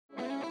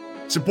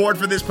Support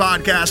for this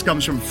podcast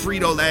comes from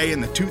Frito-Lay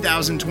and the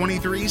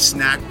 2023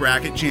 Snack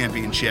Bracket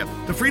Championship.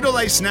 The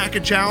Frito-Lay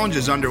Snack-It Challenge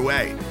is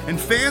underway, and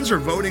fans are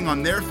voting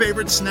on their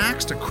favorite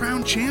snacks to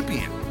crown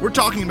champion. We're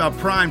talking about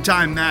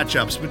prime-time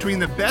matchups between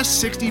the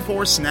best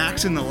 64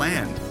 snacks in the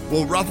land.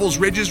 Will Ruffles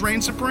Ridges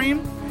reign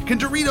supreme? Can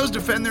Doritos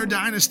defend their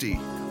dynasty?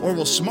 Or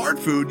will Smart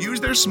Food use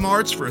their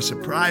smarts for a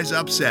surprise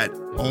upset?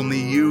 Only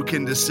you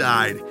can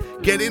decide.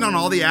 Get in on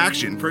all the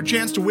action for a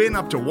chance to win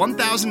up to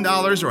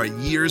 $1,000 or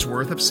a year's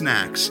worth of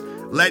snacks.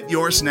 Let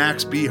your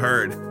snacks be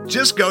heard.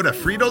 Just go to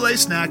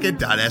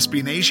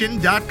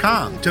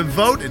fritolaysnacket.sbnation.com to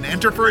vote and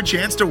enter for a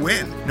chance to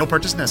win. No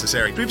purchase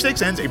necessary.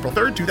 Sweepstakes ends April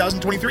 3rd,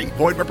 2023.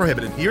 Void where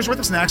prohibited. Year's worth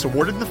of snacks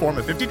awarded in the form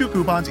of 52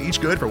 coupons, each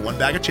good for one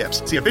bag of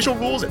chips. See official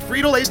rules at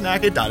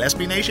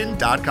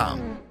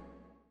fritolaysnacket.sbnation.com.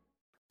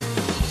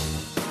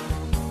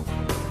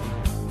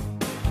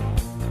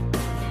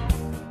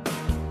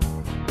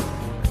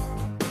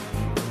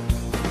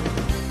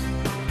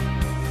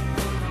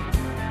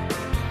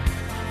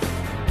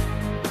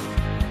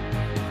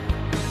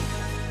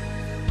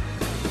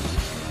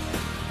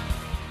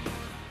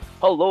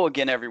 Hello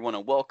again, everyone,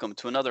 and welcome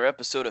to another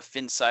episode of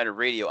Phinsider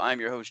Radio.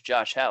 I'm your host,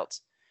 Josh Houtz,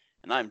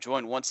 and I'm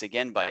joined once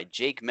again by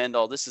Jake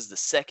Mendahl. This is the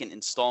second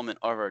installment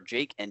of our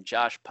Jake and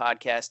Josh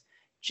podcast.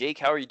 Jake,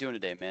 how are you doing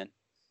today, man?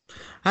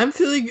 I'm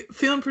feeling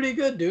pretty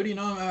good, dude. You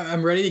know,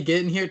 I'm ready to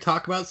get in here,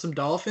 talk about some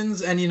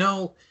Dolphins, and you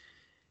know,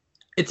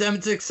 it's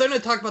exciting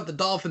to talk about the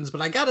Dolphins,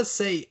 but I gotta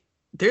say,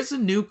 there's a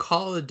new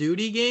Call of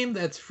Duty game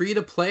that's free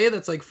to play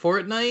that's like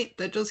Fortnite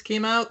that just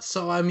came out.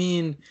 So I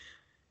mean,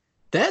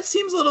 that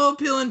seems a little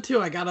appealing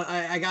too. I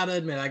gotta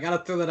admit, I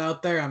gotta throw that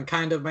out there.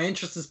 My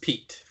interest is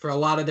piqued for a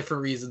lot of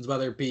different reasons,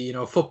 whether it be, you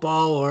know,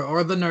 football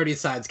or the nerdy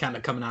side's kind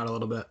of coming out a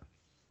little bit.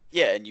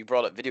 Yeah, and you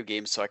brought up video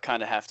games, so I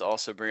kind of have to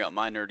also bring up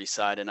my nerdy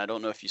side. And I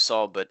don't know if you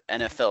saw, but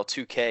NFL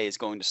 2K is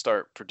going to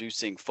start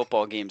producing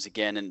football games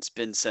again, and it's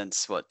been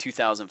since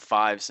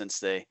 2005 since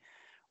they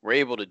were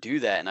able to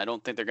do that. And I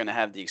don't think they're going to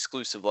have the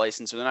exclusive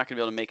license, so they're not going to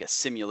be able to make a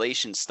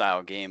simulation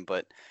style game,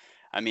 but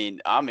I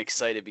mean, I'm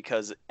excited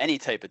because any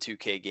type of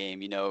 2K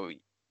game, you know,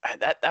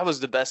 that was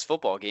the best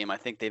football game I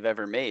think they've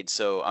ever made.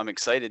 So I'm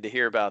excited to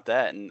hear about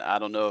that. And I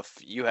don't know if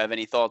you have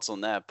any thoughts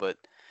on that, but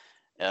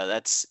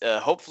that's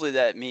hopefully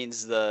that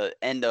means the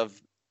end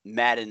of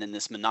Madden and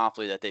this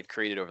monopoly that they've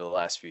created over the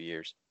last few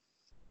years.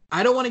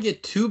 I don't want to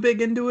get too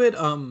big into it.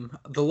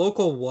 The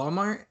local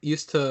Walmart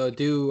used to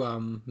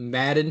do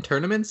Madden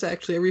tournaments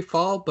actually every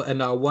fall, but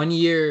one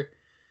year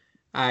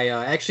I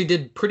actually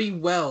did pretty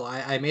well.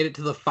 I made it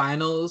to the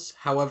finals.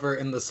 However,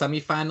 in the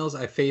semifinals,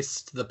 I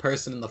faced the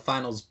person in the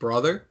finals'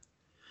 brother.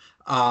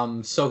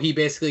 So he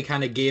basically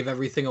kind of gave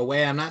everything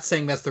away. I'm not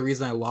saying that's the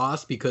reason I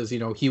lost because, you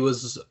know, he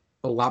was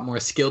a lot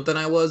more skilled than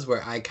I was,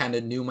 where I kind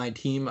of knew my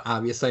team.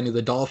 Obviously, I knew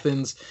the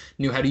Dolphins,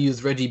 knew how to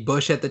use Reggie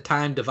Bush at the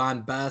time,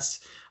 Devon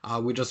Best.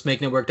 We're just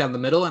making it work down the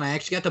middle. And I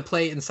actually got to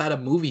play inside a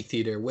movie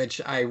theater,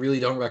 which I really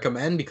don't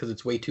recommend because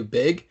it's way too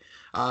big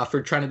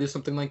for trying to do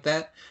something like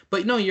that.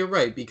 But no, you're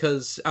right,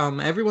 because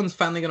everyone's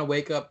finally going to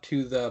wake up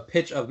to the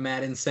pitch of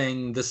Madden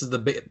saying this is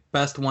the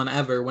best one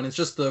ever, when it's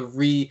just the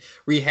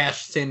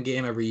rehashed same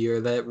game every year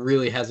that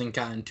really hasn't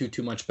gotten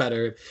too much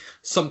better.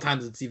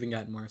 Sometimes it's even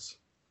gotten worse.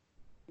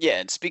 Yeah,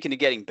 and speaking of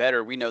getting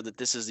better, we know that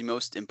this is the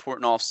most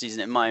important offseason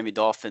in Miami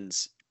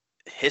Dolphins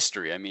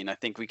history. I mean, I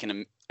think we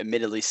can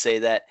admittedly say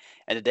that.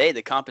 And today,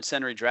 the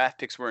compensatory draft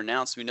picks were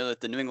announced. We know that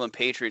the New England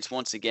Patriots,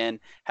 once again,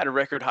 had a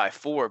record high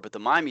 4, but the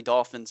Miami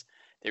Dolphins,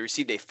 they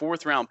received a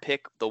 4th-round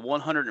pick, the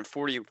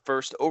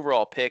 141st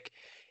overall pick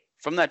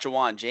from that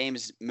Jawan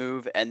James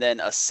move, and then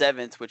a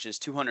 7th, which is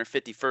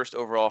 251st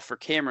overall for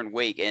Cameron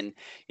Wake. And,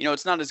 you know,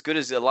 it's not as good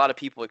as a lot of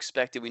people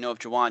expected. We know if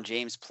Jawan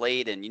James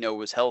played and, you know,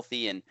 was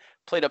healthy and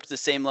played up to the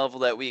same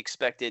level that we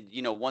expected,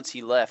 you know, once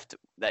he left,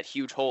 that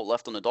huge hole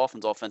left on the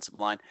Dolphins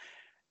offensive line,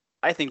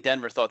 I think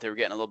Denver thought they were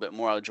getting a little bit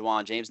more out of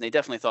Jawan James, and they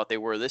definitely thought they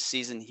were this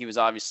season. He was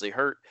obviously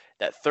hurt.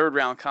 That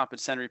 3rd-round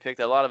compensatory pick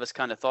that a lot of us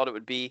kind of thought it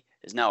would be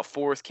is now a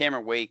 4th.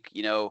 Cameron Wake,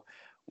 you know,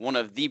 one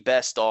of the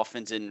best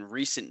Dolphins in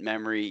recent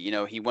memory. You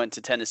know, he went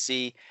to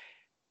Tennessee.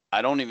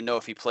 I don't even know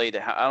if he played.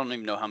 I don't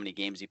even know how many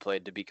games he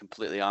played, to be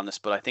completely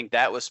honest. But I think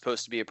that was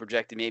supposed to be a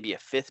projected maybe a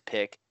 5th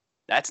pick.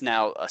 That's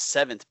now a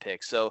 7th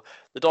pick. So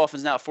the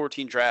Dolphins now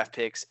 14 draft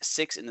picks,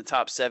 6 in the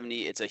top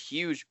 70. It's a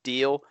huge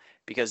deal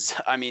because,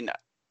 I mean,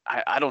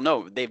 I don't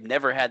know. They've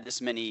never had this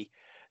many.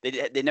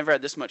 They never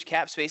had this much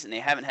cap space, and they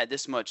haven't had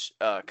this much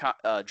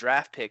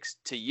draft picks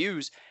to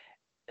use.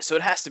 So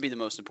it has to be the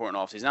most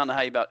important offseason. I don't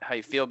know how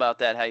you feel about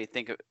that, how you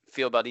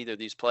feel about either of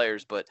these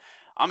players, but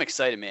I'm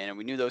excited, man. And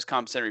we knew those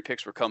compensatory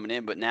picks were coming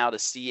in, but now to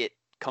see it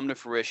come to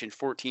fruition,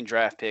 14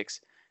 draft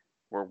picks,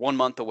 we're 1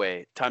 month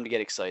away. Time to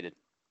get excited.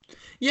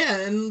 Yeah,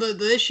 and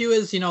the issue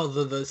is, you know,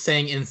 the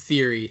saying in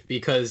theory,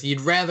 because you'd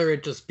rather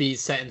it just be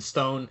set in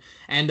stone.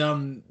 And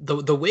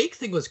the Wake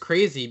thing was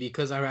crazy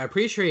because I'm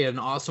pretty sure he had an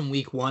awesome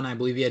week 1. I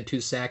believe he had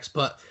 2 sacks,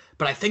 but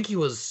I think he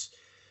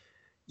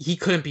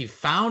couldn't be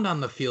found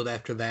on the field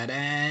after that.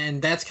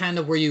 And that's kind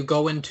of where you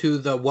go into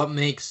what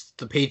makes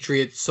the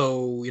Patriots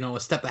so, you know, a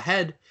step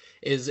ahead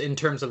is in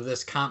terms of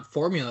this comp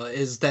formula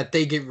is that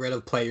they get rid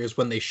of players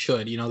when they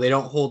should. They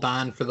don't hold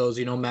on for those,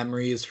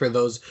 memories, for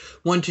those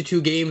 1 to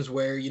 2 games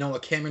where, a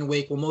Cameron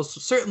Wake will most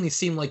certainly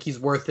seem like he's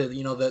worth it,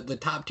 the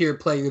top tier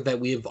player that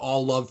we've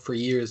all loved for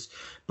years.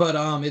 But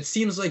it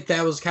seems like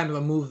that was kind of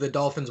a move the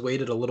Dolphins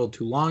waited a little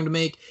too long to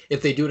make.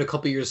 If they do it a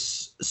couple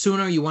years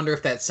sooner, you wonder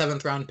if that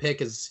 7th round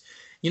pick is,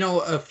 a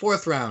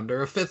 4th round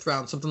or a 5th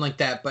round, something like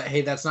that. But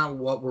hey, that's not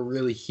what we're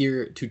really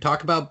here to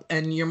talk about.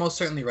 And you're most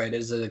certainly right. It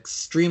is an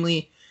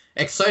extremely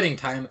exciting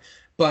time,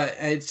 but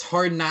it's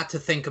hard not to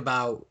think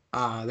about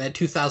that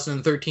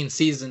 2013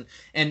 season.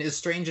 And as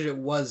strange as it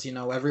was,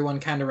 everyone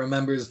kind of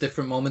remembers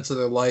different moments of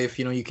their life.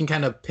 You can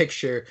kind of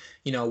picture,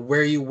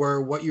 where you were,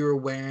 what you were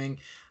wearing.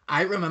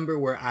 I remember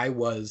where I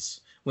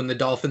was when the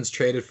Dolphins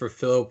traded for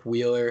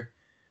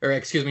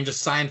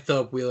just signed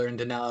Philip Wheeler and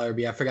Donnell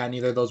Irby. I forgot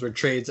neither of those were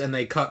trades, and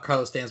they cut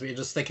Carlos Dansby.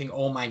 Just thinking,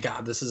 oh my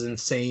God, this is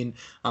insane.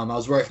 I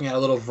was working at a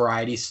little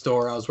variety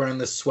store. I was wearing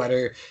this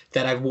sweater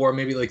that I wore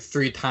maybe like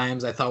 3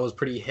 times. I thought was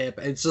pretty hip.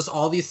 It's just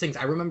all these things.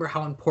 I remember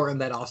how important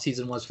that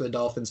offseason was for the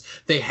Dolphins.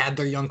 They had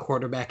their young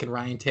quarterback in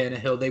Ryan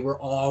Tannehill. They were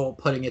all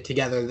putting it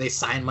together. They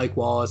signed Mike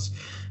Wallace,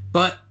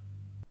 but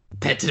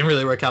that didn't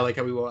really work out like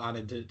how we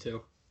wanted it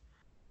to.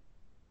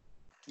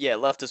 Yeah, it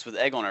left us with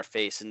egg on our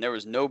face, and there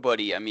was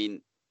nobody. I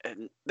mean,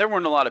 there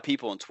weren't a lot of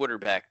people on Twitter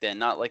back then,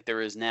 not like there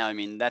is now. I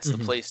mean, that's the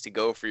place to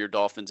go for your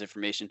Dolphins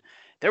information.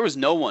 There was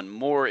no one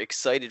more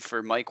excited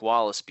for Mike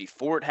Wallace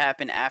before it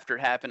happened, after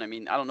it happened. I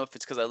mean, I don't know if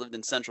it's because I lived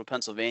in central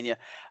Pennsylvania.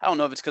 I don't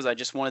know if it's because I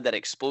just wanted that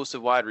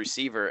explosive wide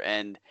receiver.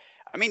 And,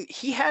 I mean,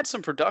 he had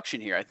some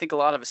production here. I think a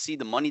lot of us see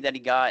the money that he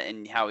got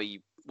and how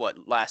he,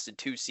 lasted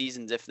 2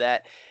 seasons, if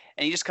that.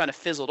 And he just kind of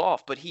fizzled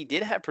off. But he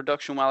did have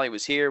production while he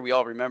was here. We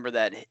all remember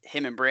that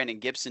him and Brandon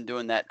Gibson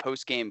doing that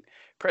post-game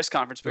press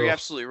conference. But you're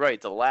absolutely right.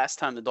 The last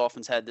time the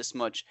Dolphins had this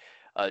much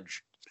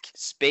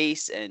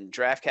space and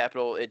draft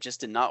capital, it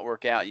just did not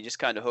work out. You just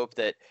kind of hope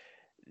that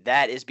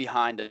that is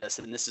behind us,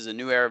 and this is a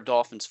new era of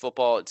Dolphins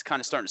football. It's kind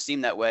of starting to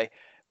seem that way.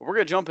 But we're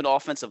going to jump into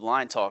offensive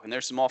line talk, and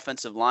there's some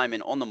offensive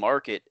linemen on the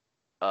market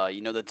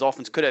the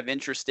Dolphins could have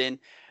interest in.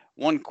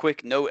 One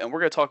quick note, and we're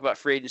going to talk about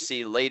free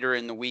agency later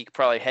in the week,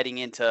 probably heading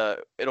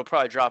into – it'll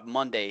probably drop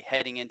Monday,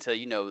 heading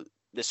into,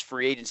 this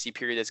free agency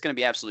period. That's going to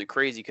be absolutely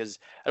crazy because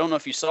I don't know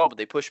if you saw, but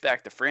they pushed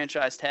back the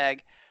franchise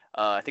tag.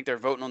 I think they're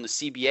voting on the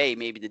CBA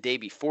maybe the day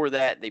before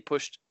that. They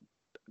pushed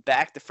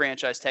back the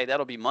franchise tag.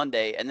 That'll be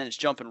Monday, and then it's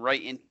jumping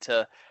right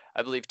into,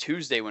 I believe,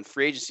 Tuesday when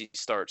free agency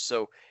starts.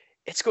 So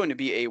it's going to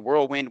be a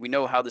whirlwind. We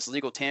know how this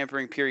legal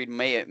tampering period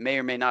may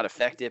or may not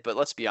affect it, but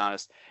let's be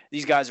honest.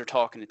 These guys are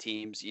talking to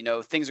teams.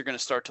 Things are going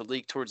to start to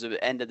leak towards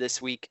the end of this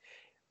week.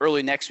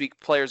 Early next week,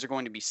 players are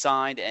going to be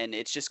signed, and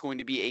it's just going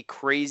to be a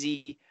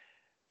crazy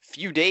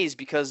few days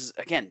because,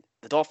 again,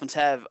 the Dolphins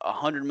have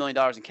 $100 million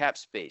in cap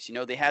space.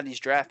 They have these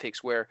draft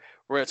picks where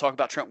we're going to talk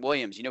about Trent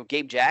Williams.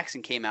 Gabe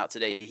Jackson came out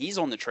today. He's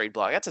on the trade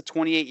block. That's a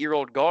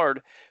 28-year-old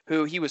guard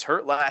who he was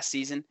hurt last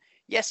season.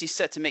 Yes, he's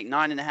set to make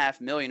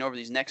 $9.5 million over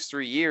these next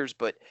 3 years,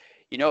 but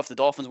if the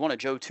Dolphins want a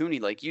Joe Thuney,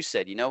 like you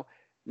said,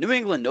 New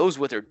England knows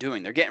what they're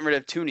doing. They're getting rid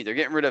of Thuney. They're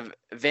getting rid of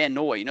Van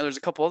Noy. There's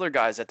a couple other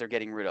guys that they're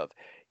getting rid of.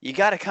 You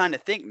got to kind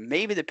of think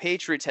maybe the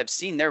Patriots have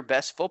seen their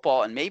best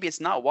football, and maybe it's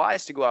not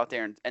wise to go out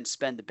there and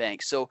spend the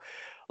bank. So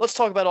let's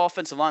talk about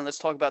offensive line. Let's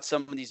talk about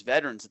some of these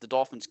veterans that the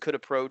Dolphins could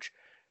approach.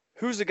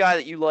 Who's the guy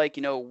that you like?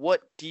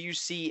 What do you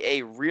see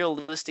a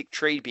realistic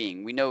trade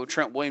being? We know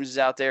Trent Williams is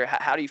out there.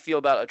 How do you feel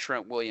about a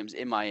Trent Williams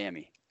in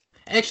Miami?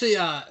 Actually,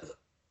 I'm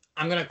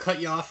going to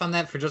cut you off on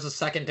that for just a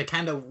second to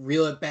kind of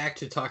reel it back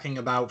to talking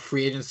about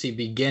free agency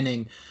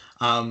beginning.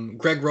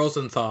 Greg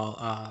Rosenthal,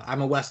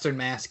 I'm a Western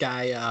Mass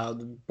guy,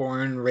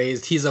 born,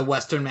 raised. He's a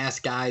Western Mass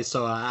guy,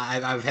 so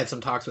I've had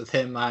some talks with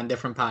him on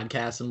different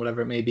podcasts and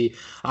whatever it may be.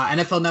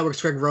 NFL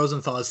Network's Greg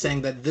Rosenthal is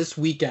saying that this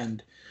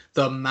weekend,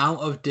 the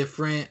amount of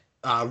different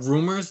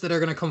rumors that are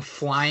going to come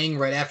flying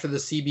right after the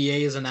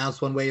CBA is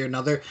announced one way or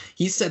another.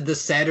 He said this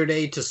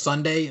Saturday to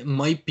Sunday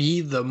might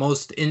be the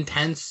most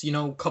intense,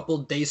 couple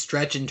day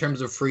stretch in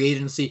terms of free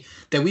agency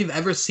that we've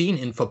ever seen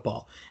in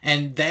football.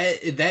 And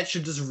that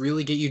should just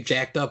really get you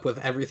jacked up with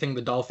everything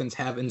the Dolphins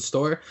have in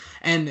store.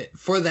 And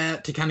for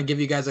that, to kind of give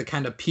you guys a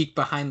kind of peek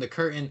behind the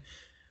curtain,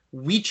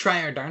 we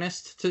try our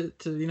darnest to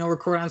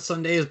record on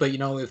Sundays, but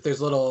if there's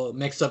a little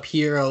mix up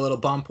here, a little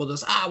bump, we'll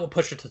just we'll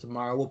push it to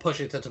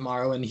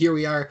tomorrow. And here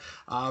we are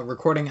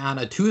recording on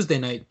a Tuesday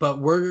night, but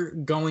we're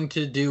going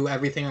to do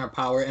everything in our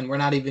power, and we're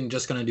not even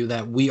just going to do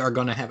that. We are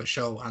going to have a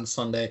show on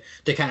Sunday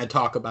to kind of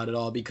talk about it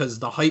all because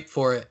the hype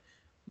for it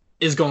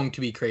is going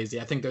to be crazy.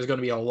 I think there's going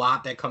to be a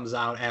lot that comes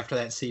out after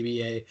that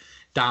CBA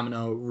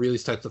domino really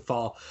starts to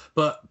fall.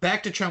 But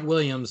back to Trent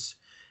Williams,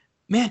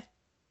 man,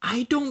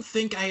 I don't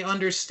think I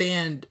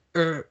understand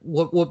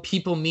what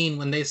people mean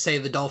when they say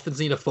the Dolphins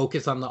need to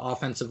focus on the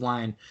offensive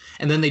line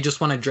and then they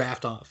just want to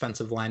draft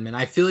offensive linemen.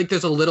 I feel like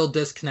there's a little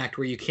disconnect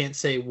where you can't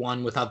say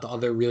one without the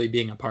other really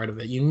being a part of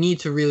it. You need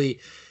to really,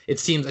 it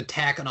seems,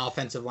 attack an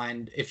offensive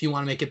line. If you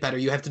want to make it better,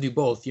 you have to do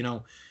both,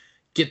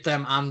 get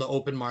them on the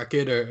open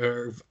market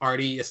or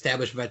already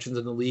established veterans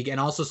in the league, and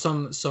also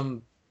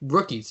some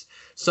rookies.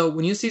 So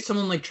when you see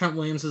someone like Trent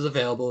Williams is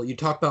available, you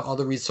talk about all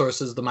the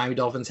resources the Miami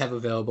Dolphins have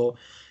available.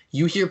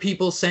 You hear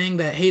people saying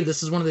that, hey,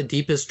 this is one of the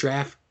deepest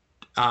draft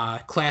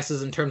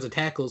classes in terms of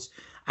tackles.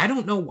 I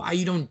don't know why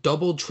you don't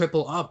double,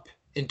 triple up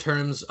in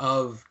terms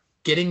of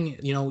getting,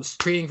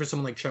 trading for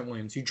someone like Trent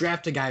Williams. You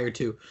draft a guy or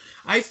two.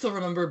 I still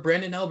remember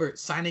Brandon Albert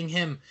signing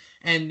him,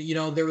 and,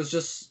 there was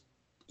just,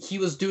 he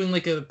was doing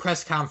like a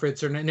press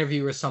conference or an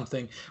interview or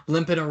something,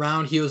 limping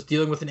around. He was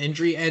dealing with an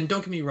injury, and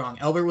don't get me wrong,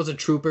 Albert was a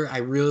trooper. I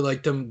really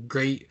liked him.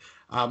 Great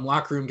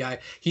locker room guy.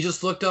 He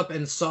just looked up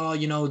and saw,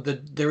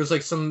 there was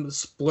like some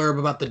splurb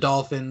about the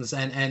Dolphins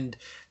and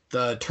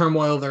the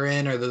turmoil they're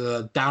in, or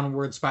the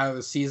downward spiral of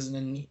the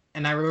season.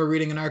 And I remember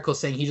reading an article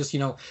saying he just,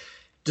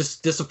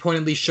 just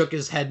disappointedly shook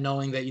his head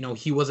knowing that,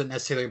 he wasn't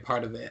necessarily a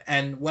part of it.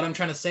 And what I'm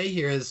trying to say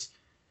here is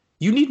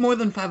you need more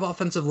than 5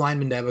 offensive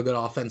linemen to have a good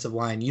offensive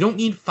line. You don't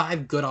need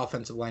 5 good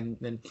offensive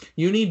linemen.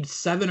 You need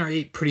 7 or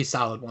 8 pretty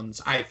solid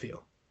ones, I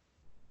feel.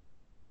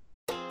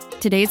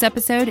 Today's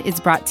episode is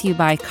brought to you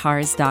by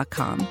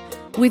Cars.com.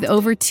 With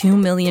over 2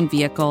 million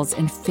vehicles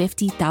and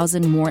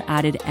 50,000 more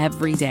added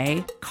every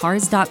day,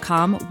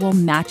 Cars.com will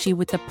match you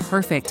with the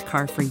perfect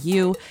car for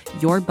you,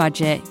 your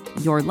budget,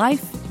 your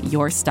life,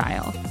 your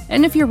style.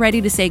 And if you're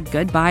ready to say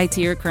goodbye to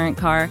your current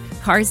car,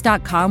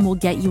 Cars.com will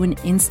get you an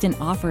instant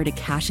offer to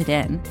cash it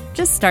in.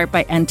 Just start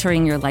by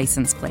entering your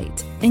license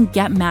plate and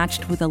get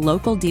matched with a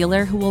local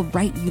dealer who will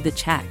write you the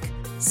check.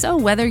 So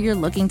whether you're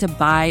looking to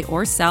buy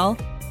or sell,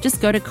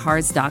 just go to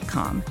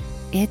Cars.com.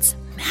 It's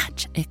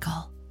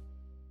magical.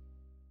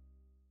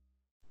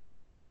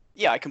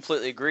 Yeah, I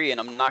completely agree, and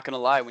I'm not going to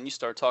lie. When you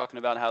start talking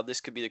about how this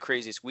could be the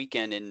craziest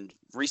weekend in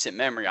recent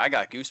memory, I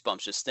got goosebumps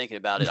just thinking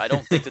about it. I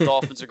don't think the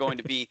Dolphins are going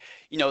to be,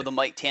 the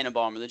Mike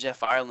Tannenbaum or the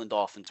Jeff Ireland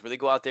Dolphins, where they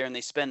go out there and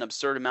they spend an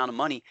absurd amount of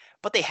money,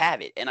 but they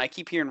have it. And I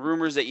keep hearing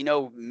rumors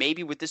that,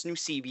 maybe with this new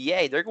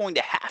CBA, they're going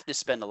to have to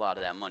spend a lot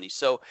of that money.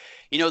 So,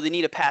 they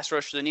need a pass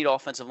rusher, they need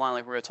offensive line,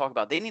 like we're going to talk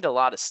about. They need a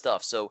lot of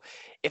stuff. So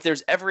if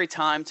there's ever a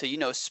time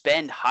to,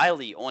 spend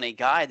highly on a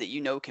guy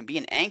that, can be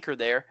an anchor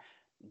there,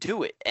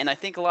 do it. And I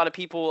think a lot of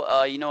people,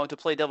 to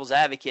play devil's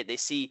advocate, they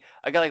see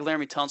a guy like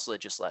Laramie Tunsil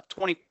that just left,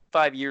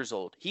 25 years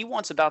old. He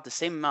wants about the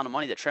same amount of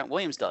money that Trent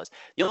Williams does.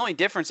 The only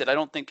difference that I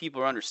don't think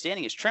people are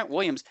understanding is Trent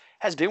Williams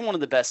has been one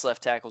of the best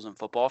left tackles in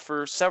football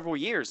for several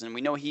years. And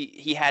we know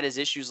he had his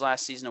issues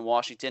last season in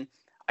Washington.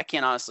 I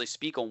can't honestly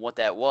speak on what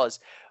that was.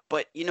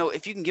 But,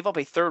 if you can give up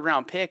a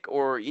 3rd-round pick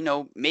or,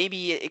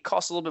 maybe it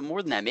costs a little bit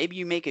more than that. Maybe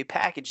you make a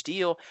package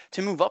deal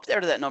to move up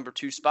there to that number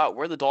 2 spot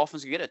where the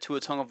Dolphins can get a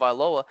Tua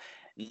Tagovailoa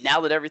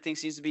now that everything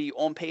seems to be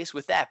on pace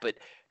with that. But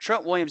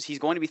Trent Williams, he's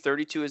going to be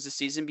 32 as the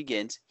season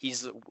begins.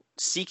 He's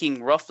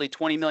seeking roughly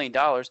 $20 million.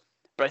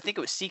 But I think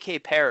it was C.K.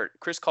 Parrott,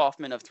 Chris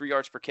Kaufman of 3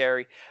 yards per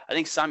carry. I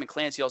think Simon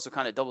Clancy also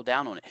kind of doubled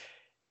down on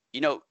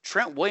it.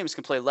 Trent Williams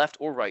can play left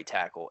or right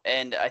tackle.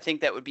 And I think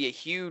that would be a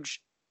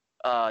huge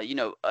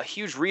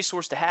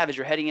resource to have as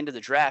you're heading into the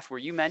draft, where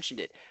you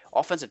mentioned it.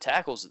 Offensive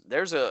tackles,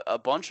 there's a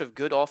bunch of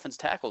good offensive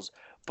tackles.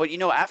 But,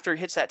 after it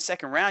hits that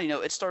 2nd round,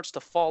 it starts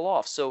to fall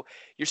off. So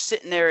you're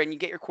sitting there and you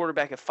get your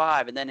quarterback at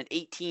 5, and then at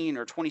 18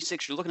 or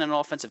 26, you're looking at an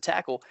offensive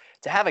tackle.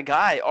 To have a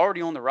guy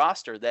already on the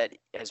roster that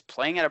is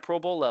playing at a Pro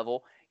Bowl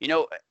level,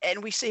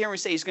 and we sit here and we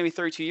say he's going to be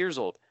 32 years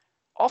old.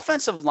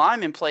 Offensive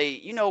linemen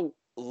play,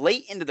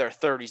 late into their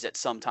 30s at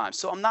some time.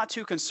 So I'm not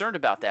too concerned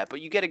about that.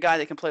 But you get a guy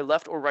that can play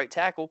left or right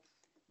tackle.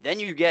 Then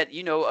you get,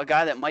 a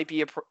guy that might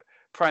be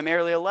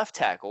primarily a left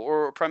tackle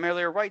or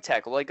primarily a right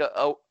tackle, like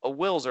a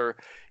Wills, or,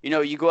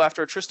 you go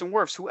after a Tristan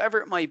Wirfs, whoever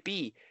it might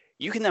be.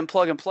 You can then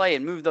plug and play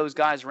and move those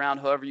guys around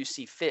however you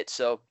see fit.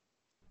 So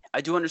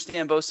I do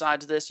understand both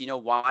sides of this.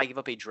 Why give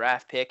up a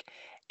draft pick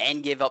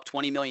and give up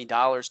 $20 million to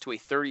a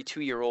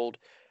 32-year-old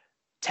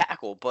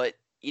tackle? But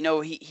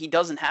he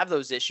doesn't have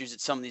those issues that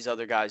some of these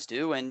other guys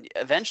do, and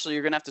eventually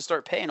you're going to have to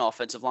start paying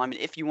offensive linemen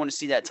if you want to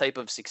see that type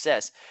of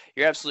success.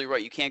 You're absolutely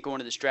right. You can't go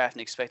into this draft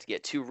and expect to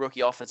get 2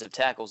 rookie offensive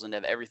tackles and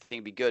have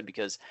everything be good,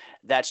 because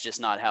that's just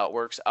not how it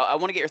works. I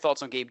want to get your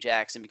thoughts on Gabe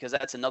Jackson, because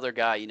that's another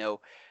guy,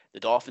 the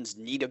Dolphins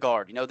need a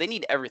guard. They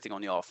need everything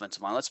on the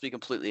offensive line. Let's be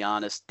completely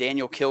honest.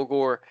 Daniel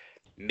Kilgore,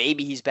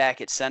 maybe he's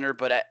back at center,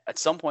 but at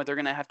some point they're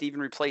going to have to even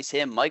replace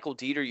him. Michael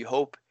Dieter, you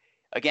hope,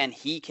 again,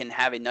 he can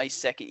have a nice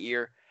second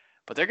year.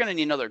 But they're going to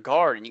need another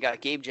guard, and you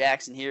got Gabe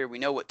Jackson here. We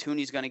know what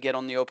Tooney's going to get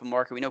on the open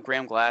market. We know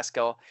Graham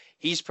Glasgow,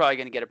 he's probably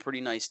going to get a pretty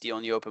nice deal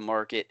on the open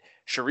market.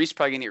 Sharice's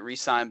probably going to get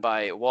re-signed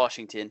by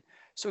Washington.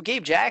 So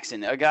Gabe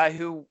Jackson, a guy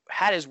who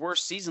had his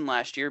worst season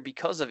last year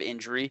because of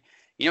injury,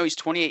 he's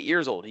 28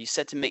 years old. He's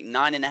set to make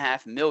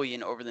 $9.5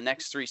 million over the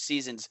next 3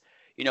 seasons,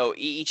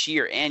 each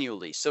year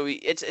annually. So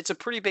it's a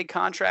pretty big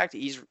contract.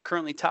 He's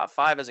currently top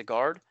 5 as a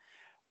guard,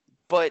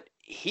 but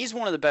he's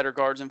one of the better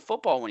guards in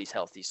football when he's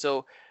healthy.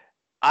 So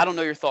I don't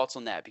know your thoughts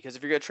on that, because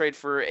if you're going to trade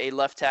for a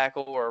left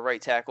tackle or a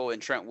right tackle in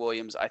Trent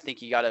Williams, I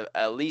think you got to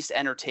at least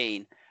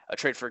entertain a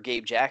trade for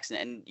Gabe Jackson.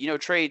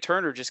 And, Trey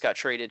Turner just got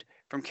traded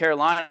from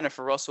Carolina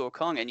for Russell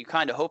Okung, and you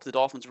kind of hope the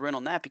Dolphins were in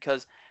on that,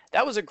 because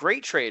that was a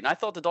great trade, and I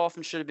thought the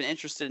Dolphins should have been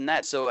interested in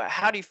that. So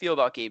how do you feel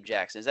about Gabe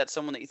Jackson? Is that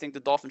someone that you think the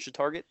Dolphins should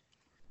target?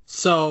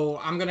 So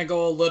I'm gonna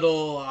go a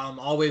little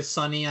Always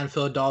Sunny on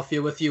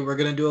Philadelphia with you. We're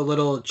gonna do a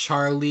little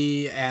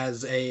Charlie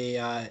as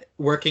a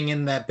working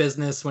in that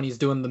business when he's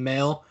doing the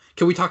mail.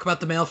 Can we talk about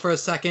the mail for a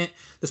second?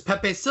 This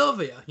Pepe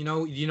Sylvia, you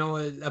know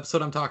what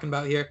episode I'm talking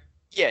about here?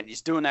 Yeah, and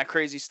he's doing that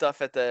crazy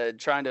stuff at the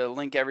trying to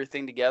link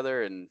everything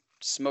together and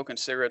smoking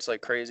cigarettes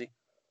like crazy.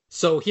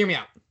 So hear me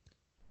out.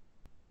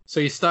 So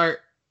you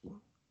start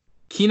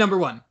key number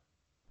 1,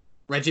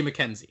 Reggie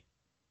McKenzie.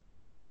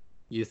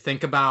 You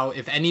think about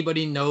if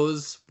anybody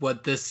knows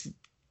what this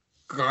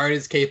guard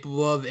is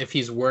capable of, if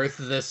he's worth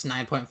this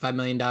 $9.5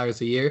 million a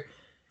year,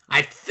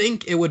 I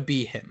think it would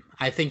be him.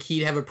 I think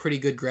he'd have a pretty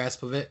good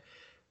grasp of it.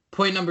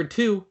 Point number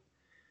 2,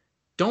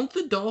 don't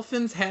the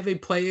Dolphins have a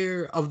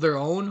player of their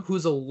own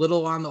who's a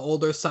little on the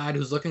older side,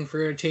 who's looking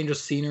for a change of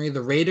scenery?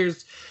 The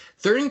Raiders,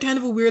 they're in kind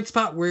of a weird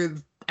spot where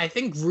I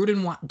think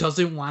Gruden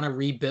doesn't want to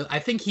rebuild. I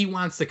think he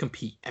wants to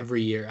compete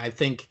every year. I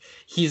think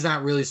he's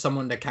not really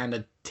someone to kind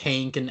of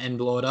tank and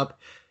blow it up.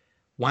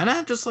 Why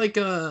not just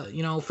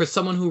for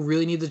someone who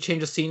really needs a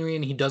change of scenery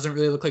and he doesn't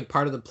really look like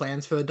part of the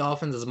plans for the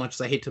Dolphins, as much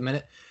as I hate to admit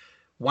it,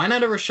 why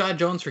not a Rashad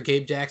Jones for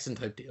Gabe Jackson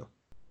type deal?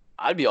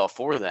 I'd be all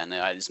for that. And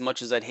as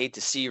much as I'd hate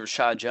to see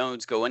Rashad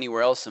Jones go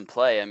anywhere else and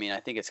play, I mean, I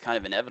think it's kind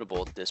of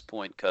inevitable at this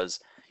point because,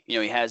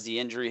 he has the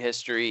injury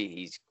history.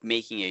 He's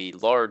making a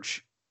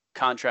large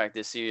contract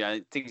this year.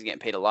 I think he's getting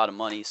paid a lot of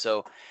money.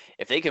 So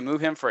if they can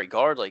move him for a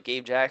guard like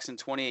Gabe Jackson,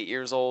 28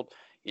 years old,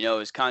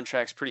 his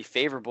contract's pretty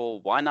favorable.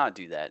 Why not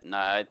do that? And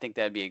I think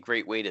that'd be a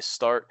great way to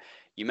start.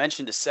 You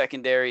mentioned the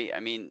secondary. I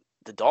mean,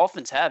 the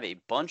Dolphins have a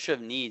bunch of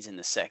needs in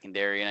the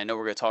secondary, and I know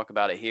we're going to talk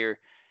about it here.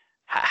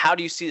 How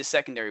do you see the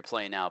secondary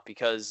playing out?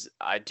 Because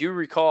I do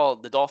recall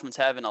the Dolphins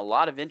having a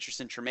lot of interest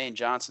in Tremaine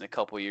Johnson a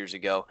couple of years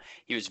ago.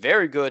 He was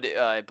very good.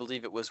 I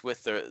believe it was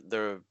with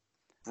the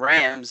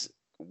Rams,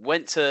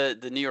 went to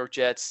the New York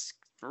Jets,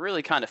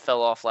 really kind of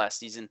fell off last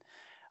season.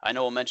 I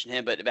know we'll mention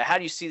him, but how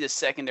do you see this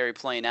secondary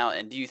playing out?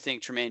 And do you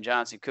think Tremaine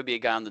Johnson could be a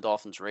guy on the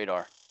Dolphins'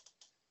 radar?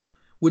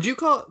 Would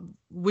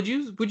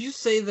you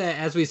say that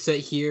as we sit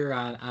here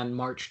on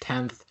March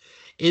 10th,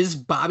 is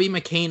Bobby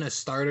McCain a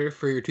starter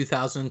for your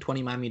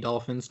 2020 Miami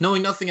Dolphins?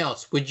 Knowing nothing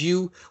else, would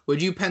you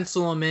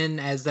pencil him in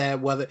as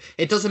that? Whether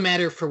it doesn't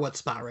matter for what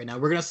spot right now.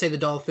 We're gonna say the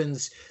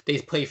Dolphins, they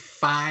play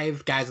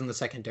 5 guys in the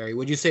secondary.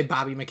 Would you say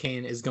Bobby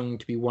McCain is going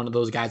to be one of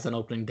those guys on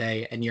opening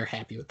day, and you're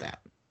happy with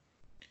that?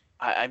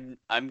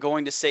 I'm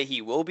going to say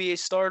he will be a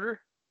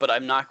starter, but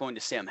I'm not going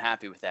to say I'm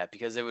happy with that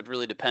because it would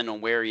really depend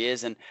on where he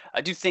is. And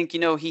I do think,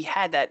 he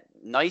had that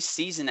nice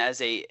season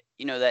as a,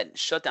 that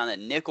shutdown, that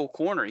nickel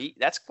corner.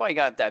 That's why he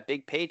got that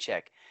big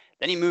paycheck.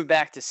 Then he moved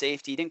back to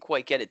safety. He didn't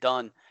quite get it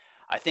done.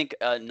 I think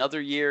another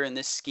year in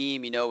this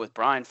scheme, with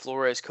Brian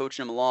Flores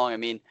coaching him along. I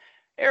mean,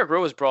 Eric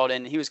Rowe was brought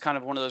in. He was kind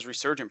of one of those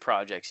resurgent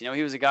projects.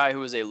 He was a guy who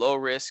was a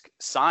low-risk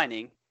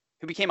signing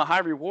who became a high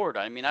reward.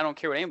 I mean, I don't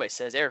care what anybody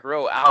says. Eric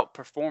Rowe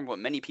outperformed what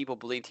many people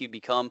believed he'd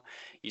become.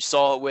 You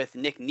saw it with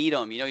Nick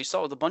Needham. You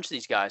saw it with a bunch of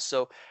these guys.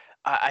 So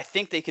I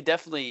think they could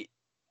definitely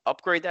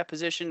upgrade that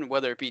position,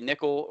 whether it be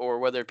nickel or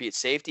whether it be at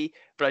safety.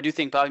 But I do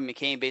think Bobby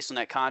McCain, based on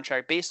that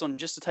contract, based on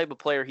just the type of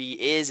player he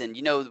is and,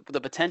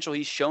 the potential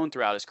he's shown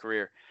throughout his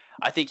career,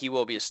 I think he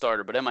will be a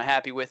starter. But am I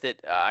happy with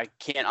it? I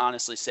can't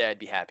honestly say I'd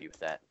be happy with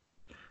that.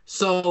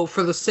 So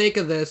for the sake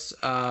of this,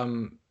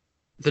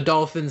 the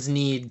Dolphins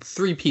need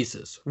 3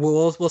 pieces.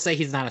 We'll say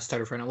he's not a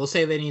starter for now. We'll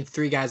say they need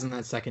 3 guys in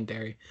that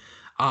secondary.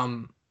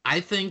 I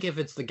think if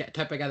it's the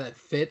type of guy that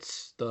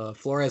fits the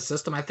Flores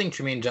system, I think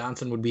Tremaine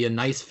Johnson would be a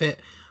nice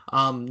fit.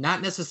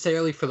 Not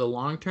necessarily for the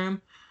long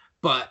term,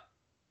 but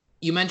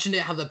you mentioned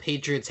it, how the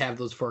Patriots have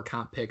those 4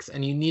 comp picks,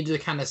 and you need to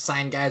kind of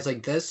sign guys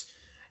like this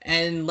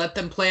and let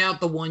them play out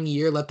the 1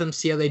 year. Let them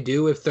see how they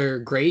do. If they're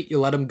great,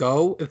 you let them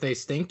go. If they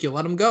stink, you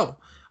let them go.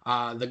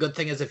 The good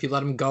thing is if you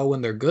let them go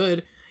when they're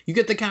good, you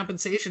get the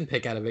compensation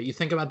pick out of it. You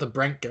think about the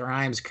Brent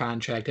Grimes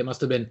contract. It must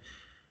have been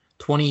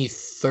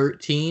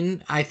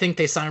 2013. I think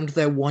they signed him to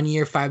that 1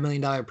 year, $5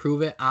 million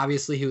prove it.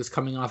 Obviously, he was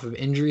coming off of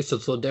injury, so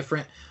it's a little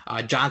different.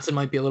 Johnson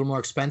might be a little more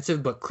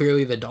expensive, but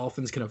clearly the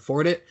Dolphins can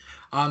afford it.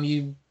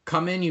 You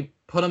come in, you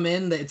put him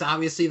in. It's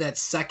obviously that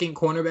second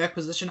cornerback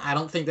position. I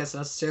don't think that's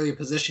necessarily a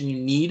position you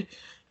need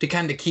to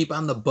kind of keep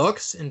on the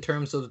books in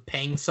terms of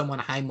paying someone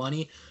high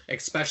money,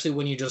 especially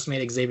when you just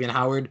made Xavier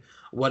Howard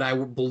what I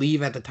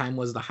believe at the time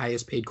was the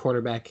highest paid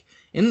quarterback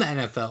in the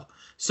NFL.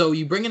 So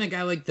you bring in a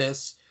guy like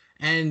this,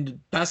 and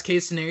best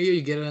case scenario,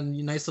 you get a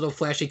nice little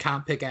flashy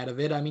comp pick out of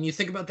it. I mean, you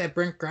think about that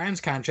Brent Grimes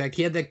contract.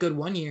 He had that good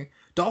 1 year.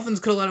 Dolphins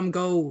could have let him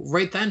go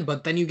right then,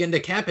 but then you get into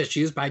cap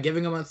issues by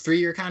giving him a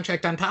 3-year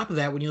contract on top of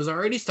that when he was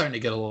already starting to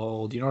get a little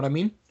old. You know what I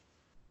mean?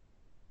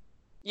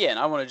 Yeah, and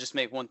I want to just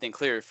make one thing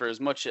clear. For as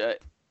much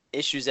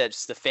issues that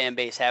the fan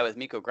base had with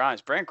Miko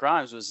Grimes, Brent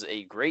Grimes was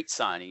a great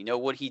signing.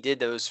 What he did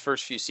those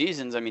first few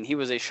seasons, I mean, he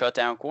was a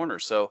shutdown corner.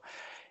 So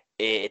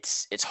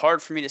it's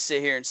hard for me to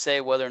sit here and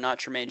say whether or not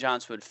Tremaine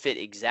Johnson would fit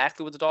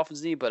exactly what the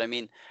Dolphins need. But, I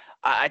mean,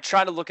 I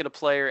try to look at a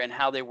player and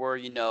how they were,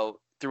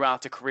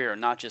 throughout the career,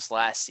 not just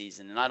last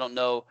season. And I don't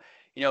know,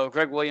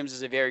 Greg Williams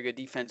is a very good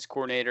defense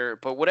coordinator,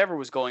 but whatever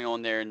was going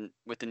on there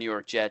with the New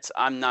York Jets,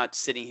 I'm not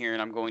sitting here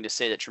and I'm going to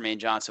say that Tremaine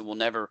Johnson will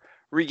never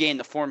regain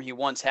the form he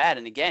once had.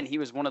 And again, he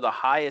was one of the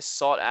highest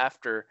sought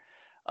after,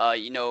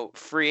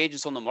 free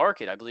agents on the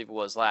market, I believe it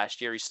was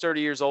last year. He's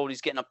 30 years old.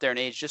 He's getting up there in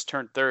age, just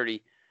turned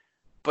 30,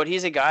 but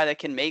he's a guy that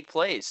can make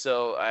plays.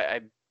 So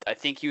I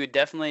think he would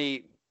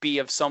definitely be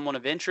of someone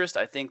of interest.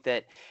 I think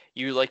that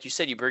like you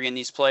said, you bring in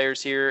these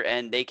players here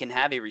and they can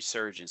have a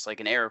resurgence, like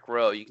an Eric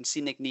Rowe. You can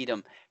see Nick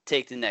Needham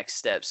take the next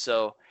step.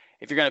 So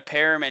if you're going to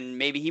pair him and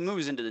maybe he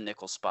moves into the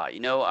nickel spot,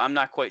 I'm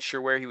not quite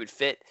sure where he would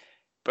fit,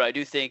 but I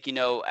do think,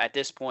 at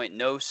this point,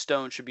 no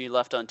stone should be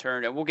left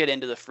unturned. And we'll get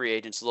into the free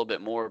agents a little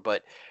bit more,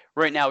 but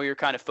right now we were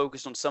kind of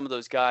focused on some of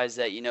those guys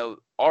that,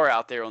 are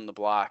out there on the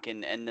block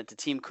and that the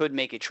team could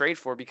make a trade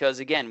for, because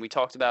again, we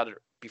talked about it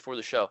before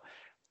the show,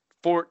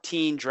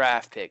 14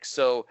 draft picks.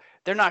 So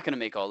they're not going to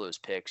make all those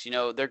picks.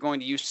 They're going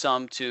to use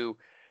some to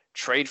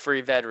trade for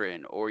a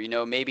veteran or,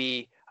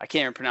 maybe I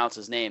can't even pronounce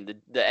his name,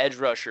 the edge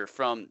rusher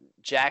from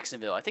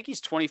Jacksonville. I think he's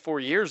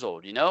 24 years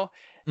old,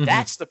 Mm-hmm.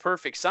 That's the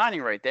perfect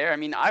signing right there. I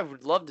mean, I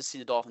would love to see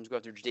the Dolphins go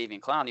after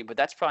Jadeveon Clowney, but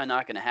that's probably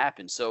not going to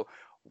happen. So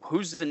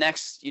who's the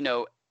next,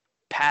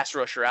 pass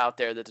rusher out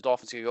there that the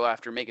Dolphins could go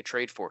after and make a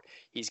trade for?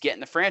 He's getting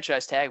the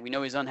franchise tag. We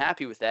know he's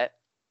unhappy with that.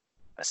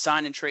 A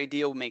sign and trade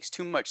deal makes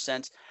too much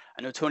sense.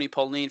 I know Tony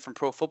Pauline from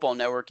Pro Football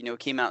Network,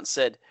 came out and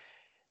said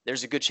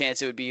there's a good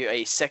chance it would be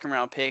a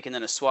second-round pick and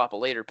then a swap, a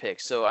later pick.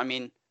 So, I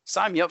mean,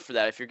 sign me up for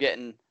that if you're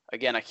getting,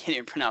 again, I can't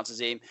even pronounce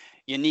his name,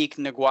 Yannick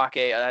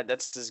Ngakoue.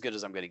 That's as good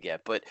as I'm going to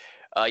get. But,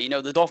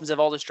 the Dolphins have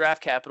all this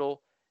draft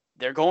capital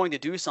they're going to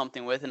do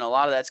something with, and a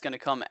lot of that's going to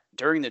come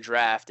during the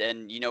draft.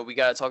 And, we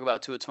got to talk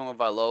about Tua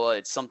Tagovailoa.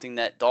 It's something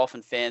that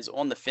Dolphin fans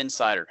on the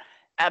Phinsider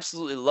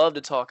absolutely love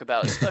to talk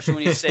about, especially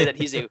when you say that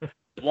he's a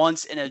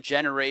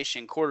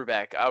once-in-a-generation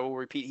quarterback. I will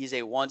repeat, he's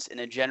a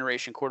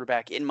once-in-a-generation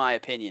quarterback, in my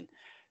opinion.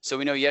 So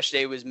we know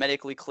yesterday was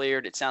medically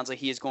cleared. It sounds like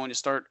he is going to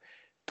start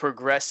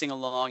progressing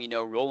along,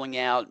 rolling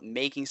out,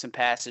 making some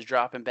passes,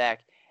 dropping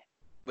back,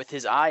 with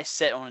his eyes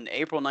set on an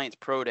April 9th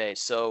pro day.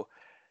 So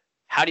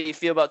how do you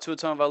feel about Tua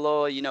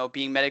Tagovailoa,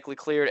 being medically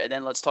cleared? And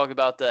then let's talk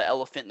about the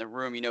elephant in the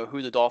room,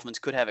 who the Dolphins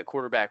could have at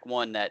quarterback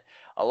one that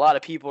a lot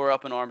of people are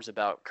up in arms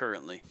about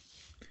currently.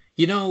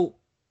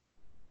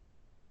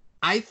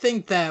 I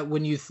think that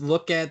when you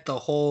look at the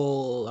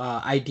whole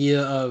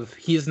idea of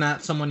he's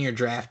not someone you're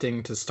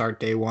drafting to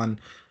start day one,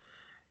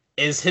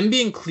 is him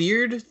being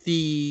cleared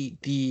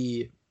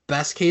the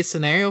best case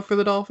scenario for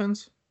the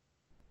Dolphins?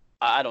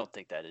 I don't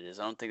think that it is.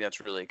 I don't think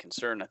that's really a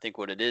concern. I think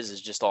what it is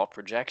just all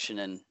projection.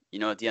 And,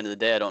 at the end of the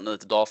day, I don't know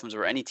that the Dolphins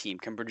or any team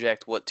can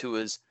project what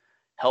Tua's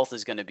health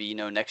is going to be,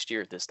 next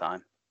year at this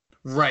time.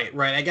 Right.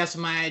 I guess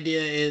my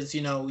idea is,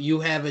 you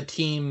have a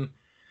team,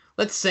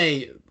 let's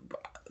say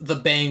the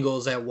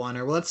Bengals at one,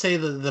 or let's say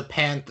the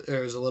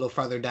Panthers a little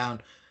farther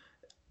down.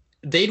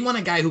 They'd want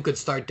a guy who could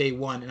start day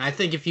one. And I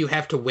think if you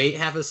have to wait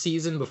half a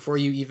season before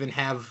you even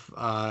have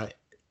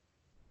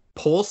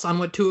pulse on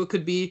what Tua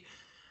could be,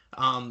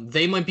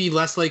 they might be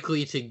less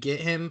likely to get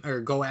him or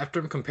go after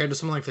him compared to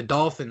someone like the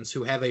Dolphins,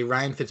 who have a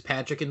Ryan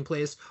Fitzpatrick in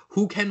place,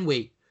 who can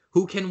wait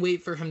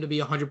for him to be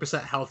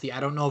 100% healthy. I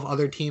don't know if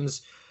other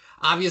teams,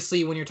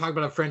 obviously when you're talking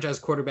about a franchise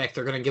quarterback,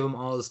 they're going to give him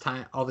all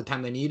the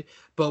time they need.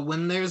 But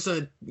when there's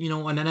an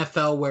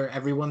NFL where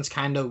everyone's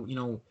kind of,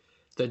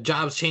 the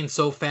jobs change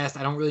so fast,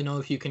 I don't really know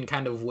if you can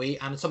kind of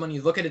wait on someone.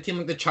 You look at a team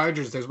like the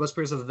Chargers, there's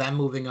whispers of them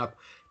moving up.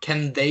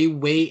 Can they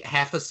wait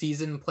half a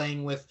season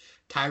playing with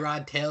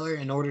Tyrod Taylor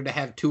in order to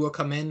have Tua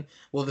come in?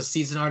 Will the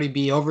season already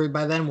be over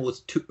by then?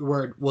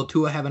 Will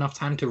Tua have enough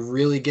time to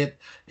really get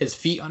his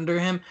feet under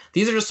him?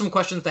 These are just some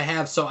questions to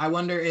have. So I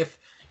wonder if,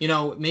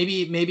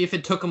 maybe if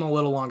it took him a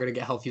little longer to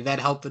get healthy, that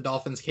helped the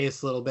Dolphins'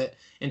 case a little bit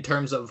in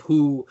terms of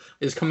who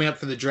is coming up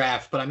for the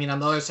draft. But I mean, on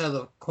the other side of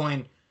the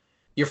coin,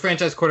 your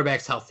franchise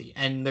quarterback's healthy,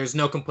 and there's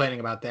no complaining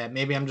about that.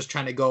 Maybe I'm just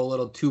trying to go a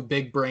little too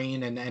big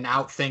brain and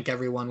outthink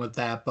everyone with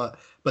that, but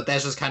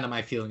that's just kind of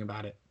my feeling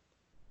about it.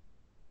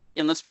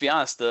 And let's be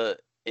honest,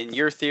 in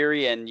your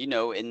theory and,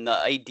 in the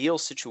ideal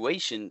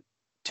situation,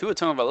 Tua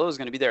Tagovailoa is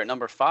going to be there at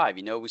number 5.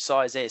 We saw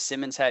Isaiah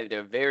Simmons had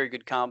a very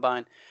good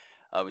combine.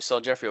 We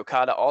saw Jeffrey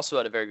Okada also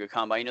had a very good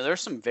combine.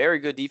 There's some very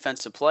good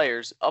defensive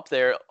players up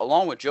there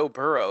along with Joe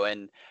Burrow.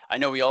 And I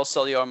know we all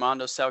saw the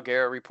Armando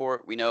Salguero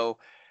report. We know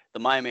the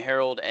Miami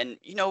Herald and,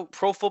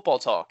 Pro Football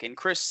Talk and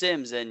Chris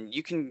Sims. And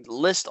you can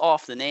list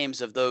off the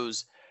names of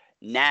those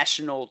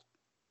national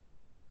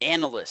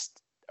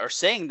analysts are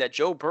saying that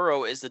Joe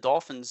Burrow is the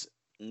Dolphins'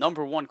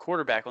 number 1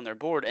 quarterback on their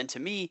board. And to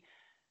me,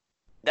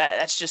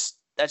 that's just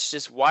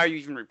why are you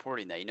even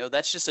reporting that?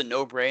 That's just a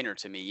no-brainer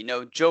to me.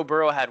 Joe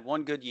Burrow had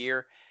one good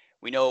year.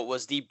 We know it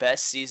was the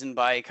best season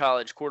by a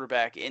college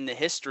quarterback in the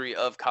history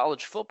of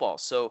college football.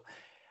 So,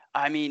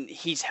 I mean,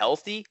 he's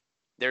healthy.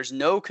 There's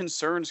no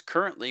concerns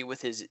currently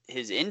with his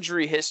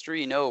injury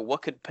history.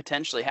 What could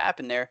potentially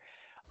happen there.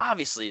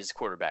 Obviously, he's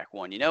quarterback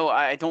one.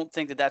 I don't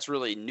think that that's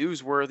really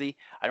newsworthy.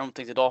 I don't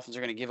think the Dolphins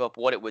are going to give up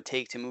what it would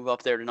take to move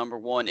up there to number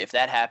 1. If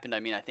that happened, I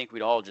mean, I think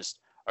we'd all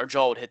our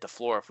jaw would hit the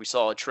floor if we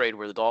saw a trade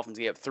where the Dolphins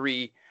gave up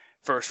 3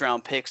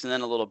 first-round picks and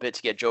then a little bit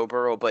to get Joe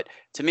Burrow. But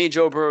to me,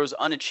 Joe Burrow is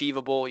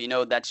unachievable.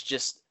 That's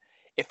just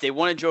 – if they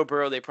wanted Joe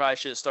Burrow, they probably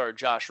should have started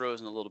Josh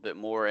Rosen a little bit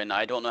more. And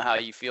I don't know how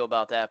you feel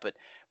about that, but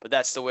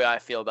that's the way I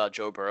feel about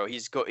Joe Burrow.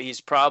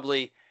 He's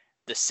probably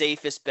the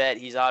safest bet.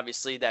 He's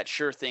obviously that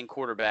sure thing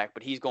quarterback,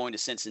 but he's going to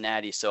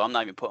Cincinnati, so I'm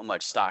not even putting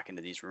much stock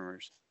into these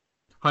rumors.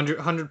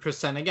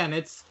 100%. Again,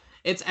 it's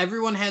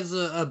everyone has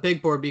a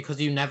big board because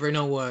you never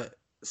know what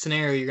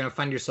scenario you're going to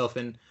find yourself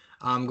in.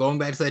 Going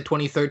back to that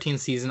 2013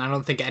 season, I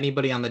don't think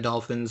anybody on the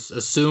Dolphins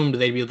assumed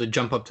they'd be able to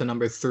jump up to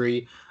number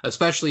 3,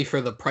 especially for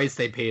the price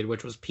they paid,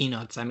 which was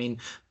peanuts. I mean,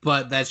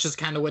 but that's just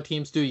kind of what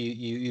teams do.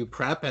 You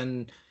prep,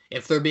 and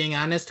if they're being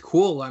honest,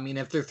 cool. I mean,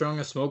 if they're throwing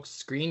a smoke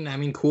screen, I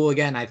mean, cool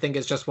again. I think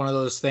it's just one of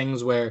those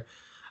things where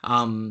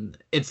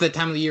it's the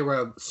time of the year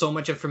where so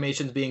much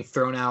information is being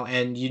thrown out,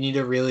 and you need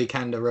to really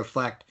kind of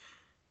reflect,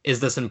 is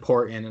this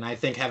important? And I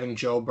think having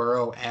Joe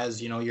Burrow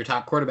as, your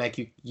top quarterback,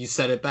 you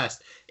said it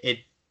best.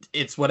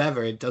 It's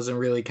whatever. It doesn't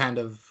really kind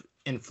of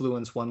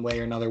influence one way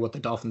or another what the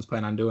Dolphins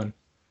plan on doing.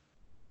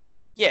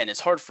 Yeah, and it's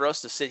hard for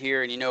us to sit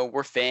here and,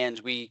 we're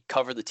fans. We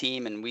cover the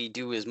team and we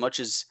do as much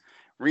as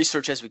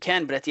research as we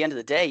can. But at the end of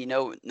the day,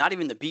 not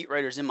even the beat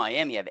writers in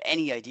Miami have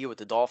any idea what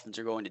the Dolphins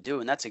are going to do.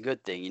 And that's a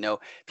good thing.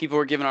 People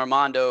were giving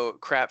Armando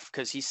crap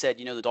because he said,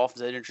 the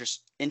Dolphins had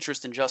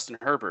interest in Justin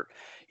Herbert.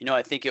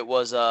 I think it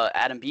was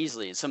Adam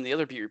Beasley and some of the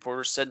other beat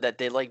reporters said that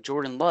they like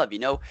Jordan Love.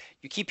 You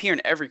keep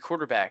hearing every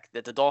quarterback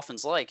that the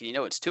Dolphins like.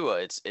 It's Tua,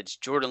 it's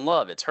Jordan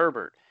Love, it's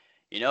Herbert.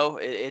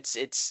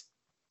 It's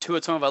Tua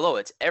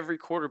Tagovailoa. It's every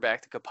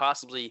quarterback that could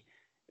possibly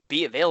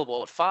be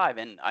available at 5.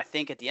 And I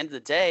think at the end of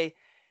the day,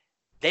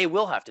 they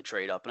will have to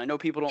trade up. And I know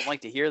people don't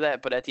like to hear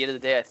that, but at the end of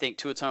the day, I think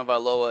Tua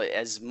Tagovailoa,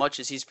 as much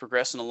as he's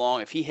progressing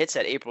along, if he hits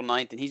that April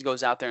 9th and he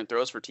goes out there and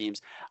throws for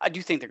teams, I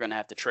do think they're going to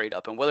have to trade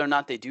up. And whether or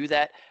not they do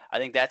that, I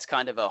think that's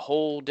kind of a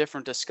whole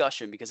different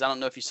discussion, because I don't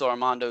know if you saw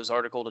Armando's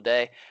article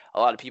today. A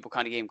lot of people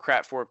kind of gave him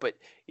crap for it, but,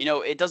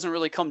 it doesn't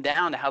really come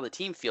down to how the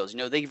team feels.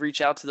 They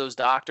reach out to those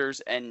doctors,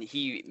 and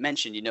he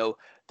mentioned,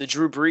 the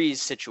Drew Brees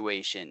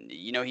situation.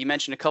 He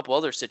mentioned a couple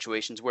other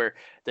situations where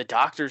the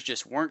doctors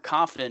just weren't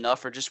confident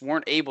enough or just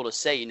weren't able to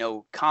say,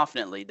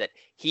 confidently that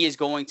he is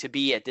going to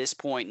be at this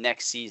point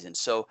next season.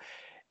 So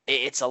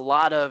it's a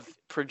lot of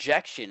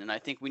projection, and I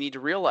think we need to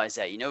realize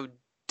that.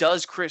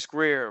 Does Chris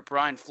Greer or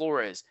Brian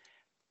Flores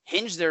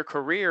hinge their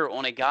career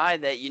on a guy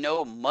that,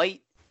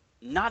 might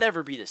not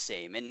ever be the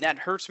same? And that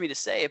hurts me to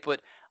say it,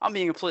 but I'm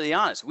being completely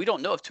honest. We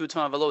don't know if Tua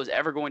Tagovailoa is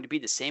ever going to be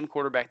the same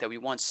quarterback that we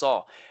once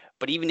saw.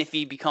 But even if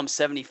he becomes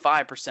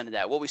 75% of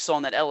that, what we saw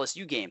in that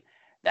LSU game,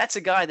 that's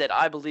a guy that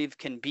I believe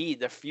can be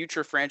the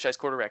future franchise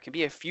quarterback, can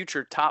be a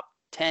future top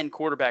 10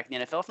 quarterback in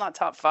the NFL, if not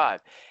top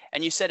 5.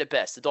 And you said it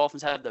best. The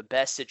Dolphins have the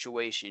best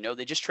situation.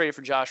 They just traded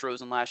for Josh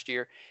Rosen last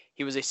year.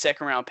 He was a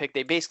second-round pick.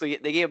 They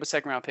gave up a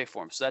second-round pick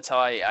for him. So that's how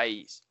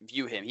I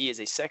view him. He is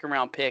a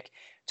second-round pick,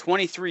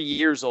 23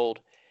 years old.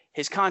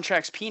 His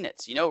contract's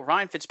peanuts.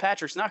 Ryan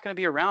Fitzpatrick's not going to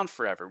be around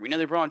forever. We know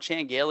they brought on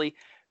Chan Gailey.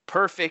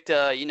 Perfect.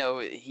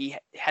 He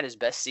had his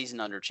best season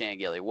under Chan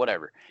Gailey,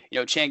 whatever.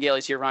 Chan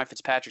Gailey's here, Ryan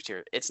Fitzpatrick's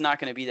here. It's not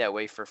going to be that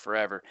way for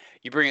forever.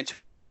 You bring in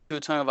Tua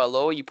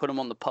Tagovailoa, you put him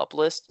on the PUP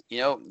list,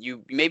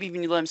 you maybe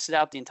even you let him sit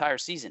out the entire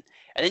season.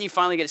 And then you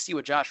finally get to see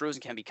what Josh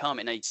Rosen can become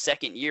in a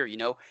second year,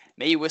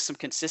 maybe with some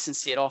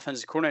consistency at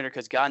offensive coordinator,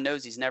 because God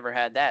knows he's never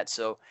had that.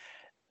 So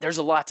there's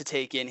a lot to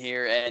take in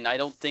here, and I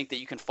don't think that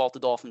you can fault the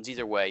Dolphins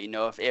either way.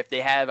 If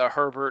they have a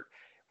Herbert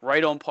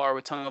right on par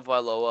with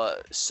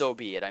Tagovailoa, so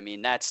be it. I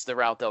mean, that's the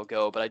route they'll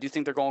go. But I do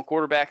think they're going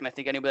quarterback, and I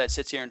think anybody that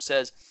sits here and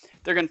says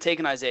they're going to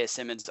take an Isaiah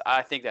Simmons,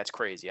 I think that's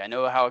crazy. I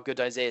know how good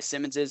Isaiah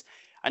Simmons is.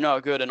 I know how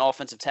good an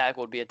offensive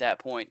tackle would be at that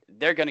point.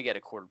 They're going to get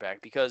a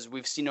quarterback, because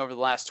we've seen over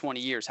the last 20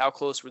 years how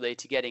close were they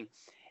to getting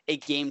a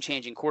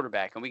game-changing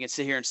quarterback. And we can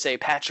sit here and say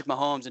Patrick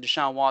Mahomes and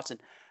Deshaun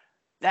Watson.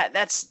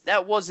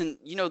 That wasn't,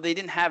 they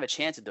didn't have a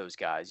chance at those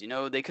guys.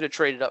 They could have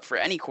traded up for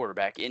any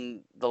quarterback in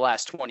the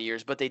last 20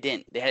 years, but they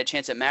didn't. They had a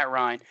chance at Matt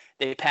Ryan.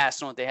 They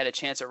passed on it. They had a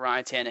chance at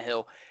Ryan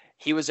Tannehill.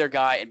 He was their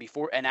guy.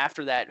 And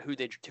after that, who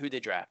they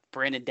draft?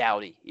 Brandon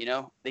Doughty.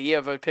 They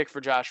have a pick for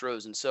Josh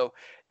Rosen. So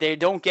they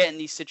don't get in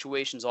these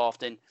situations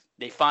often.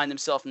 They find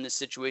themselves in this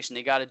situation.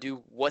 They got to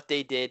do what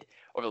they did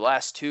over the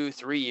last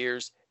 2-3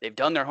 years. They've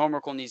done their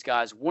homework on these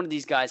guys. One of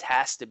these guys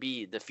has to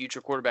be the future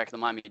quarterback of the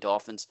Miami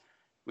Dolphins.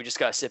 We just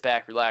got to sit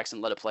back, relax,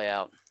 and let it play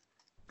out.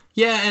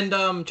 Yeah,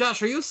 and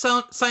Josh, are you a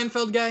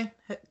Seinfeld guy?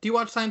 Do you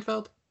watch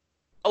Seinfeld?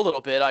 A little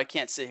bit. I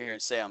can't sit here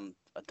and say I'm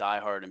a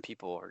diehard, and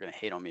people are going to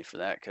hate on me for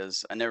that,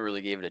 because I never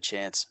really gave it a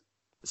chance.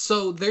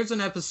 So there's an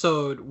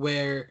episode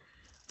where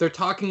they're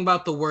talking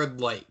about the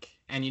word like.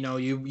 And,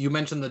 you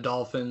mentioned the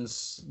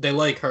Dolphins. They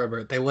like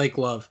Herbert. They like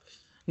Love.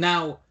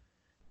 Now,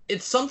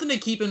 it's something to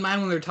keep in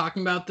mind when they're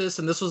talking about this,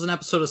 and this was an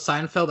episode of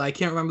Seinfeld. I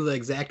can't remember the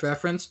exact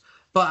reference,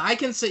 but I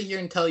can sit here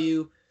and tell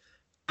you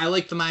I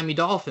like the Miami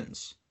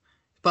Dolphins,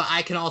 but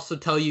I can also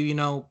tell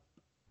you,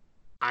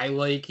 I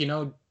like,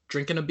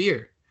 drinking a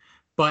beer.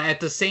 But at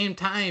the same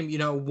time,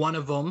 one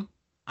of them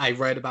I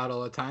write about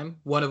all the time.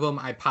 One of them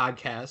I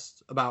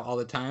podcast about all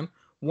the time.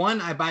 One,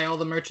 I buy all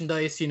the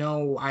merchandise,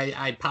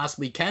 I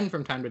possibly can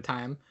from time to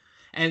time.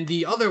 And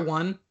the other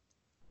one,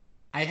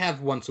 I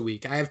have once a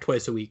week. I have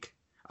twice a week.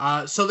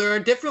 So there are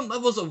different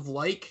levels of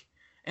like,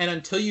 and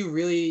until you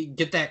really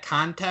get that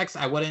context,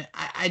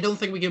 I don't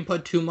think we can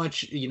put too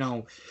much,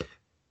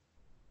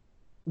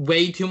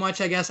 way too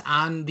much, I guess,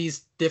 on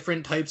these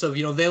different types of,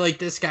 they like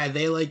this guy,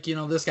 they like,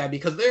 this guy,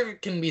 because there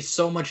can be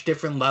so much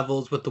different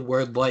levels with the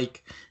word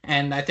like.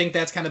 And I think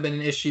that's kind of been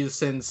an issue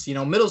since,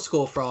 middle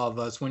school for all of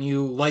us, when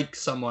you like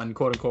someone,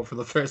 quote unquote, for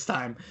the first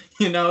time,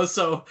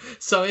 so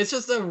it's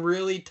just a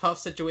really tough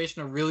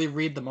situation to really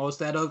read the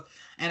most out of.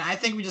 And I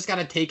think we just got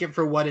to take it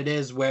for what it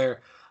is,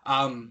 where,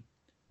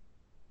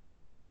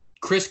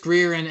 Chris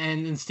Greer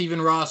and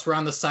Stephen Ross were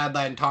on the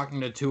sideline talking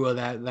to Tua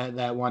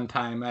that one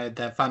time at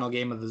that final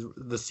game of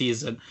the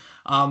season.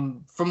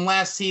 From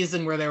last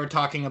season, where they were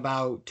talking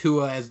about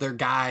Tua as their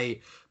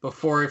guy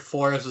before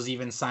Flores was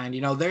even signed.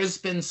 There's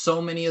been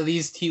so many of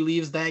these tea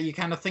leaves that you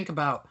kind of think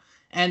about.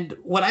 And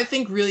what I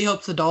think really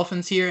helps the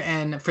Dolphins here,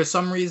 and for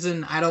some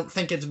reason I don't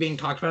think it's being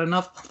talked about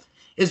enough,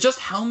 is just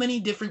how many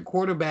different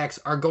quarterbacks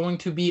are going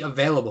to be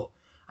available.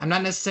 I'm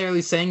not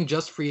necessarily saying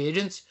just free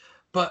agents,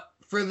 but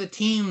for the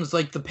teams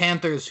like the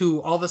Panthers,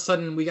 who all of a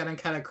sudden we got to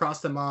kind of cross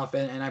them off,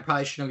 and I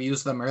probably shouldn't have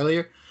used them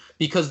earlier,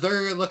 because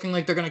they're looking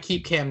like they're going to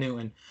keep Cam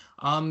Newton.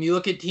 You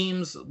look at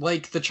teams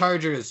like the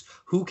Chargers,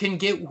 who can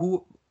get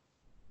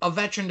a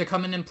veteran to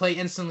come in and play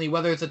instantly,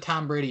 whether it's a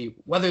Tom Brady,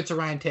 whether it's a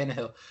Ryan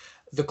Tannehill.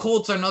 The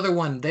Colts are another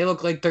one. They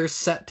look like they're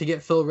set to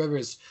get Phil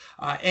Rivers.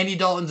 Andy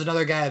Dalton's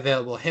another guy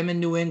available. Him in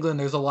New England,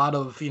 there's a lot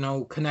of,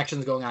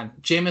 connections going on.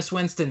 Jameis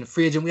Winston,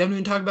 free agent. We haven't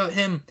even talked about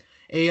him,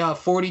 a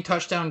 40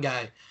 touchdown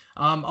guy.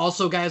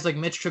 Also guys like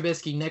Mitch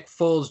Trubisky, Nick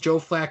Foles, Joe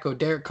Flacco,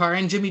 Derek Carr,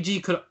 and Jimmy G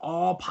could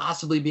all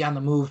possibly be on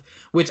the move,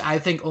 which I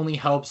think only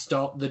helps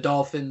the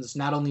Dolphins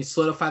not only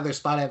solidify their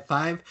spot at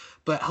 5,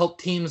 but help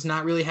teams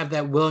not really have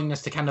that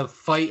willingness to kind of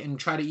fight and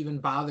try to even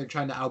bother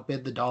trying to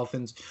outbid the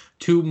Dolphins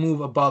to move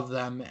above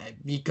them,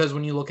 because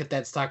when you look at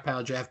that stockpile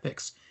of draft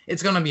picks,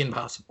 it's going to be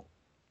impossible.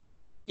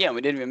 Yeah,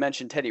 we didn't even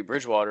mention Teddy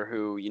Bridgewater,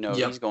 who,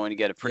 he's going to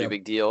get a pretty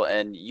big deal.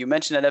 And you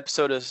mentioned that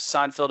episode of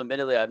Seinfeld.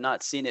 Admittedly, I've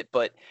not seen it,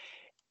 but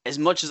as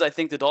much as I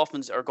think the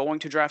Dolphins are going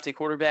to draft a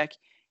quarterback,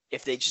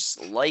 if they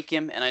just like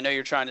him, and I know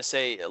you're trying to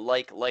say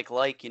like,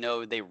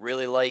 they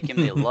really like him,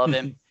 they love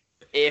him.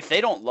 If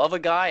they don't love a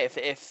guy,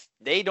 if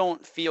they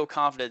don't feel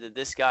confident that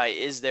this guy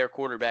is their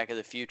quarterback of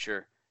the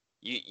future,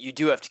 you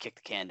do have to kick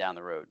the can down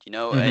the road.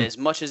 As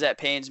much as that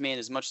pains me, and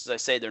as much as I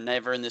say they're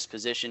never in this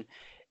position,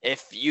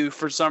 if you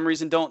for some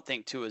reason don't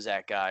think Tua is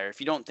that guy, or if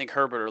you don't think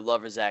Herbert or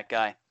Love is that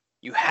guy,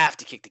 you have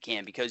to kick the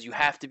can, because you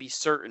have to be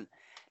certain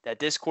that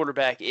this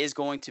quarterback is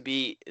going to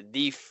be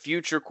the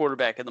future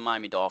quarterback of the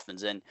Miami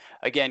Dolphins. And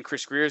again,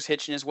 Chris Greer's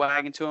hitching his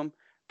wagon to him.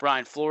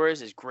 Brian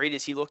Flores, as great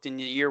as he looked in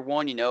year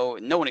one, no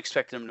one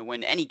expected him to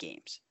win any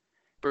games.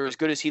 But as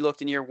good as he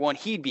looked in year one,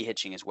 he'd be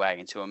hitching his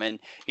wagon to him. And,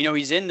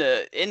 he's in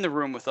the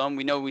room with them.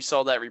 We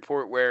saw that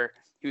report where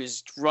he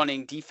was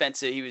running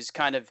defensive. He was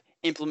kind of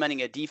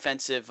implementing a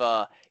defensive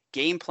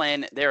game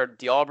plan there at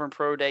the Auburn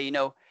Pro Day.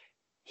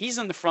 He's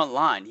on the front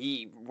line.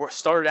 He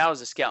started out as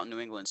a scout in New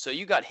England. So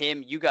you got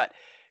him, you got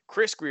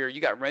Chris Greer,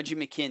 you got Reggie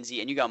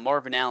McKenzie, and you got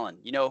Marvin Allen.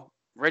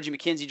 Reggie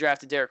McKenzie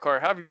drafted Derek Carr.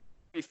 However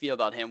you feel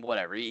about him,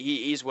 whatever.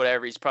 He's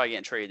whatever. He's probably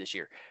getting traded this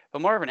year.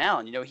 But Marvin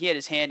Allen, he had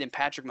his hand in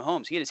Patrick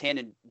Mahomes. He had his hand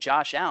in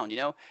Josh Allen.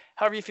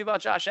 However you feel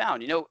about Josh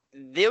Allen,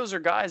 those are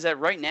guys that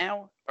right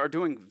now are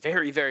doing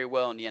very, very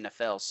well in the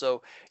NFL.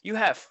 So you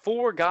have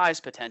 4 guys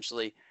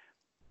potentially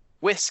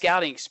with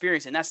scouting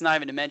experience, and that's not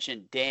even to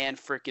mention Dan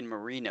freaking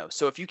Marino.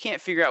 So if you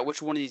can't figure out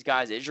which one of these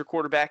guys is your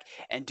quarterback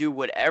and do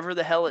whatever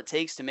the hell it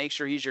takes to make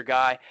sure he's your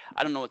guy,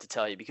 I don't know what to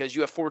tell you, because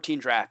you have 14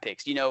 draft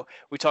picks.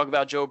 We talk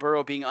about Joe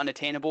Burrow being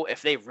unattainable.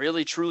 If they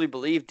really, truly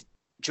believed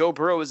Joe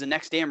Burrow is the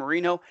next Dan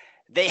Marino,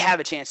 they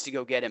have a chance to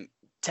go get him.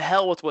 To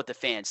hell with what the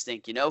fans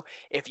think,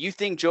 If you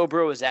think Joe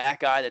Burrow is that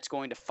guy that's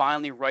going to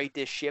finally right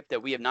this ship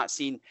that we have not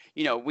seen,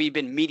 we've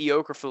been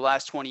mediocre for the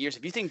last 20 years.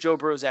 If you think Joe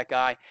Burrow is that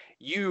guy,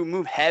 you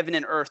move heaven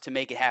and earth to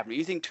make it happen. If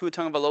you think Tua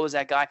Tagovailoa is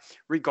that guy,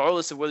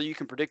 regardless of whether you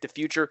can predict the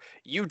future,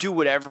 you do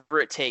whatever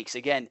it takes.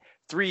 Again,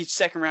 3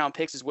 second-round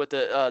picks is what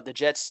the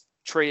Jets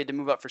traded to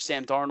move up for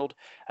Sam Darnold.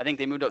 I think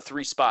they moved up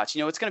 3 spots.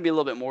 It's going to be a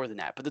little bit more than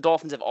that. But the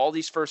Dolphins have all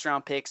these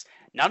first-round picks.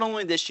 Not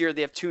only this year,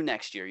 they have 2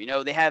 next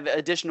year. They have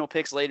additional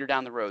picks later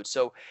down the road.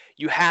 So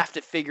you have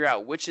to figure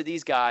out which of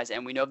these guys,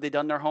 and we know they've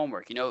done their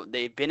homework.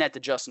 They've been at the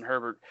Justin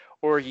Herbert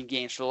Oregon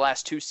games for the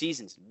last 2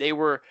 seasons. They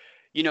were,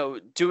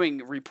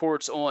 doing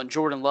reports on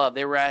Jordan Love.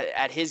 They were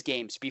at his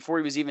games before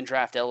he was even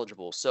draft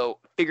eligible. So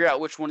figure out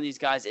which one of these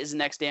guys is the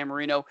next Dan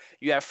Marino.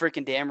 You have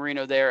freaking Dan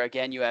Marino there.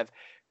 Again, you have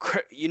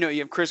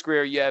Chris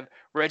Greer, you have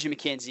Reggie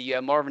McKenzie, you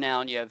have Marvin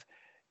Allen, you have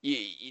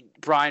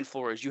Brian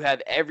Flores. You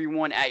have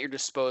everyone at your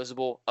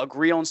disposal.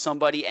 Agree on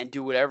somebody and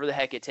do whatever the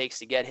heck it takes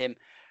to get him.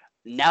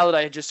 Now that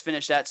I just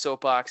finished that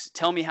soapbox,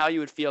 tell me how you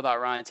would feel about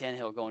Ryan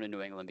Tannehill going to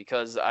New England,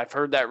 because I've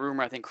heard that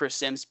rumor. I think Chris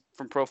Sims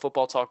from Pro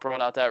Football Talk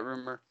brought out that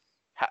rumor.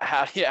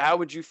 How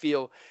would you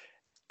feel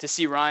to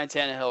see Ryan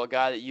Tannehill, a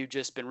guy that you've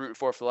just been rooting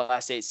for the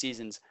last 8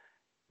 seasons,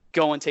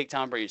 go and take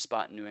Tom Brady's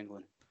spot in New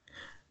England.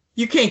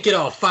 You can't get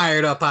all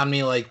fired up on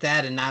me like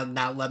that and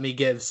not let me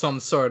give some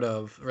sort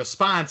of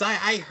response.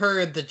 I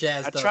heard the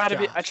Jazz. I try to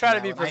be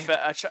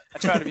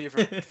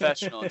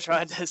professional. I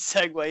tried to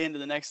segue into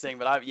the next thing,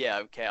 but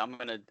I'm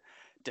gonna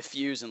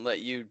diffuse and let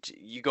you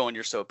go on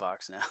your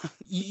soapbox now.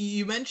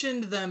 You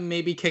mentioned them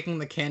maybe kicking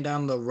the can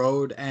down the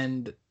road,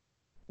 and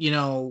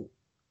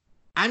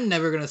I'm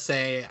never gonna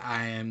say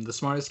I am the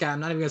smartest guy. I'm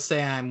not even gonna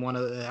say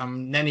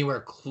I'm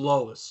anywhere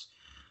close.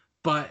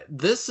 But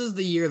this is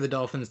the year the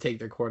Dolphins take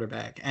their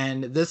quarterback.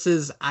 And this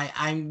is,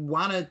 I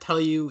want to tell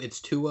you,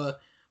 it's Tua,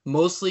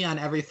 mostly on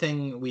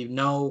everything we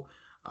know,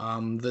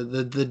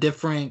 the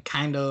different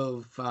kind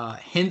of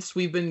hints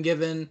we've been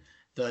given,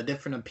 the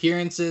different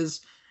appearances.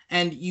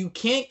 And you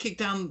can't kick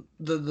down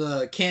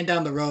the can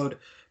down the road,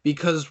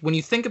 because when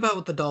you think about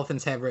what the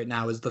Dolphins have right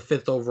now is the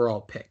 5th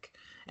overall pick.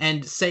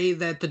 And say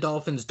that the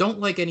Dolphins don't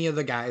like any of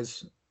the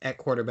guys at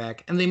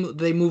quarterback, and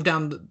they move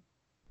down,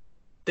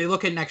 they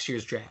look at next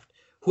year's draft.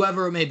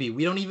 Whoever it may be.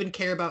 We don't even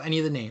care about any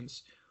of the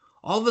names.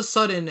 All of a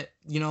sudden,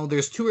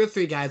 there's 2 or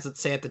 3 guys, let's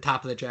say, at the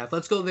top of the draft.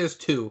 Let's go there's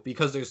 2,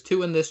 because there's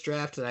 2 in this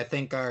draft that I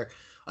think are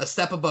a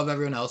step above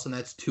everyone else, and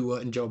that's Tua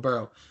and Joe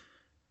Burrow.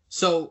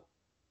 So,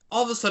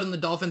 all of a sudden, the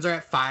Dolphins are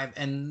at 5,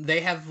 and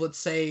they have, let's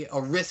say,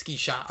 a risky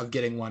shot of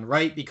getting one,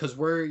 right? Because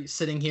we're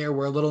sitting here,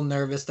 we're a little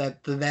nervous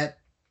that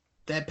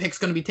pick's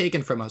going to be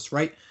taken from us,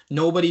 right?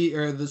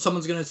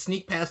 Someone's going to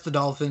sneak past the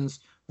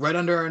Dolphins right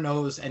under our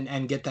nose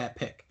and get that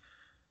pick.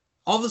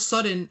 All of a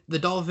sudden, the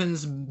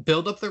Dolphins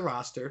build up their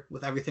roster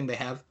with everything they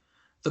have.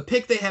 The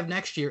pick they have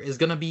next year is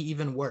going to be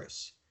even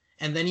worse.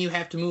 And then you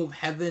have to move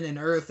heaven and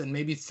earth and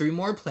maybe 3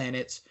 more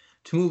planets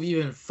to move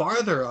even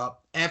farther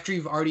up after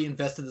you've already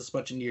invested this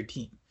much into your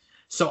team.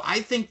 So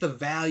I think the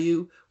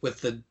value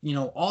with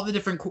all the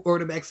different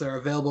quarterbacks that are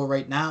available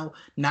right now,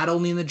 not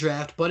only in the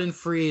draft, but in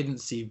free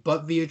agency,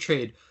 but via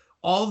trade,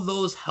 all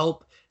those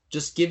help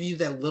just give you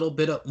that little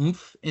bit of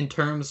oomph in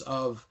terms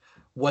of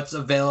what's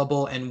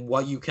available and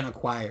what you can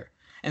acquire.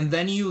 And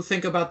then you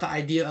think about the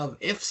idea of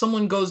if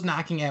someone goes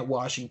knocking at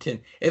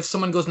Washington, if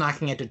someone goes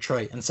knocking at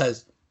Detroit and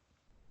says,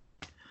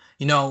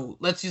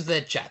 let's use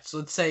that Jets.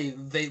 Let's say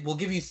they will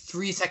give you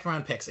 3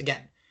 second-round picks.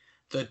 Again,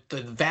 the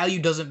value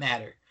doesn't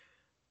matter.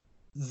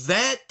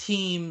 That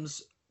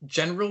team's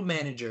general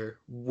manager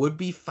would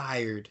be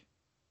fired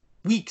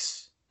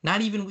weeks,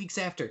 not even weeks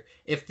after,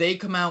 if they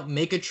come out,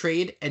 make a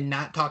trade, and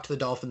not talk to the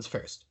Dolphins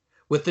first.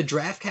 With the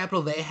draft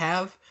capital they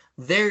have,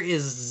 there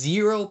is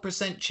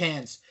 0%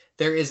 chance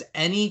there is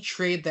any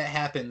trade that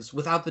happens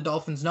without the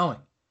Dolphins knowing.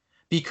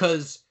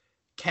 Because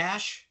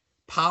cash,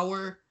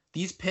 power,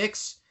 these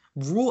picks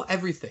rule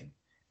everything.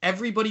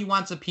 Everybody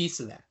wants a piece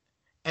of that.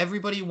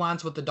 Everybody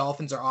wants what the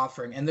Dolphins are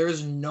offering. And there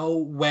is no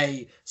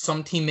way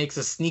some team makes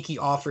a sneaky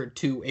offer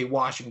to a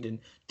Washington,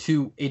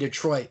 to a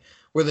Detroit,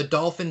 where the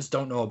Dolphins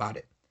don't know about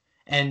it.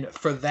 And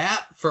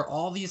for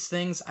all these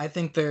things, I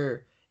think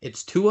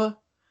it's Tua.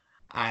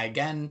 I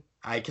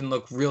can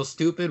look real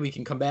stupid. We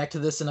can come back to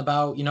this in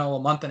about, a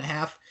month and a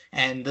half,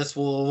 and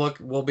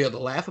we'll be able to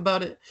laugh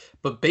about it.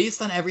 But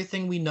based on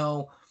everything we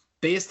know,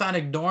 based on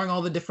ignoring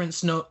all the different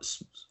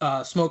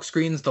smoke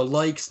screens, the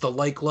likes, the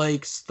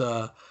likes,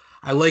 the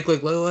I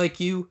like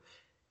you,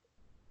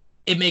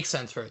 it makes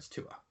sense for it's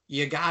Tua.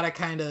 You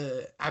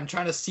gotta I'm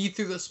trying to see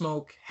through the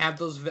smoke, have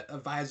those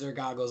visor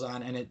goggles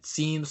on, and it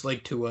seems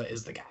like Tua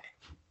is the guy.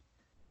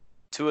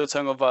 Tua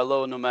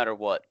Tagovailoa no matter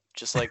what.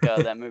 Just like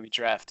that movie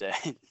Draft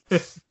Day.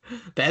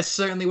 That's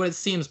certainly what it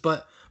seems.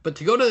 But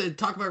to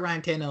talk about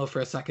Ryan Tannehill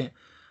for a second,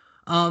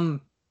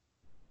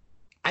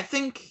 I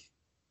think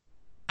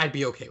I'd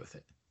be okay with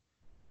it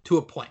to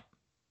a point.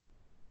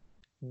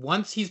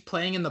 Once he's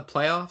playing in the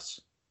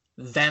playoffs,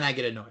 then I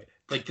get annoyed.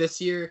 Like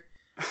this year,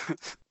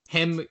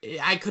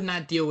 I could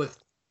not deal with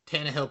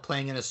Tannehill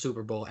playing in a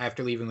Super Bowl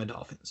after leaving the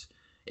Dolphins.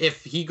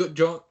 If he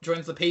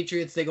joins the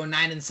Patriots, they go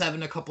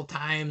 9-7 a couple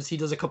times. He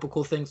does a couple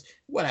cool things.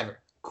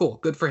 Whatever. Cool.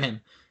 Good for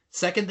him.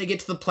 Second, they get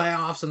to the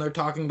playoffs and they're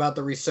talking about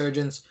the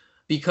resurgence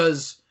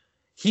because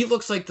he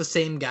looks like the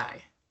same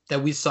guy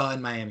that we saw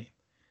in Miami.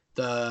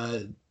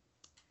 The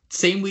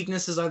same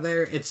weaknesses are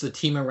there. It's the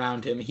team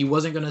around him. He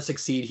wasn't going to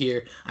succeed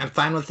here. I'm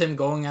fine with him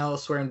going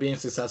elsewhere and being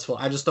successful.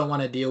 I just don't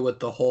want to deal with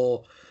the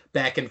whole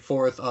back and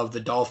forth of the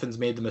Dolphins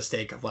made the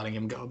mistake of letting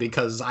him go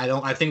because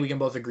I think we can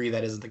both agree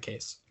that isn't the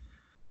case.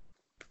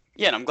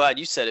 Yeah, and I'm glad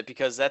you said it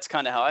because that's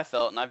kind of how I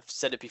felt, and I've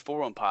said it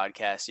before on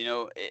podcasts.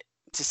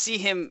 To see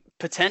him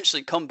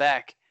potentially come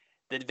back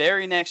the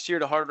very next year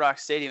to Hard Rock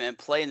Stadium and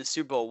play in the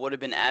Super Bowl would have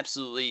been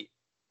absolutely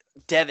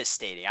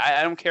devastating.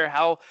 I don't care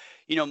how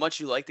much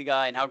you like the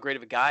guy and how great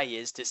of a guy he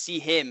is. To see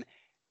him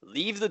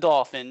leave the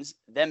Dolphins,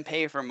 then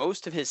pay for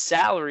most of his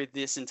salary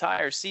this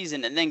entire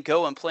season, and then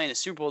go and play in the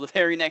Super Bowl the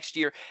very next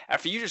year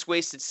after you just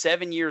wasted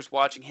 7 years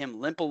watching him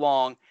limp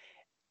along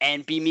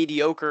and be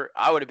mediocre,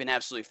 I would have been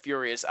absolutely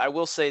furious. I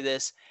will say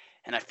this,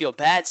 and I feel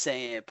bad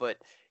saying it, but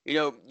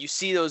you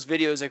see those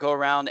videos that go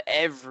around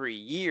every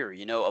year.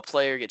 A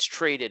player gets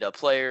traded, a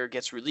player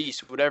gets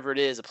released, whatever it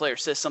is, a player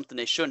says something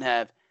they shouldn't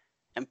have,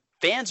 and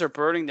fans are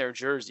burning their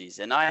jerseys.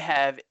 And I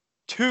have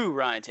two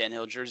Ryan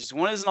Tannehill jerseys.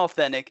 One is an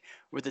authentic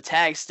with the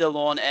tag still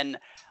on, and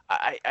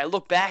I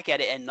look back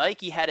at it, and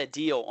Nike had a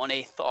deal on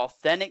a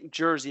authentic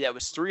jersey that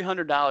was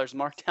 $300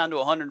 marked down to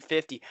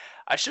 $150.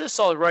 I should have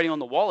saw the writing on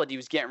the wall that he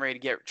was getting ready to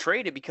get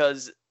traded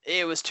because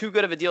it was too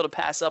good of a deal to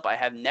pass up. I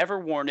have never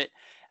worn it.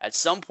 At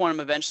some point, I'm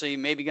eventually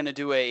maybe going to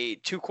do a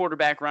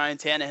 2-quarterback Ryan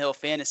Tannehill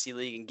fantasy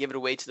league and give it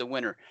away to the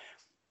winner.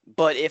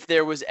 But if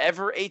there was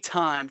ever a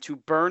time to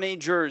burn a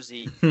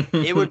jersey,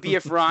 it would be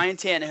if Ryan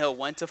Tannehill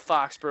went to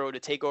Foxborough to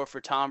take over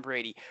for Tom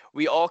Brady.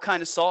 We all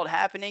kind of saw it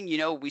happening. You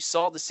know, we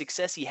saw the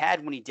success he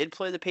had when he did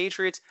play the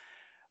Patriots.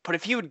 But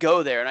if he would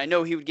go there, and I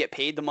know he would get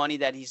paid the money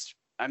that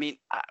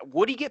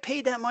would he get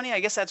paid that money? I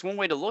guess that's one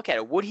way to look at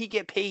it. Would he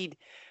get paid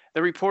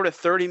the reported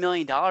 $30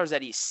 million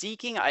that he's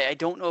seeking? I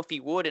don't know if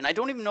he would, and I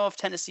don't even know if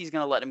Tennessee's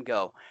going to let him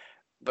go.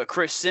 But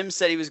Chris Sims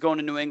said he was going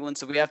to New England,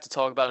 so we have to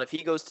talk about it. If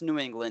he goes to New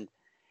England,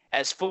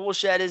 as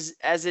foolish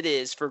as it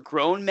is for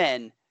grown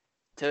men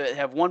to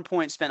have one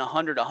point spend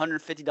 $100,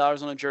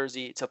 $150 on a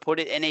jersey, to put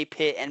it in a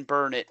pit and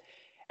burn it,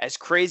 as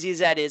crazy as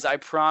that is, I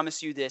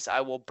promise you this, I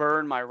will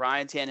burn my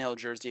Ryan Tannehill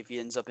jersey if he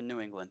ends up in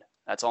New England.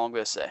 That's all I'm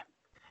going to say.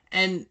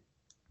 And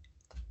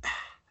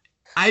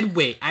I'd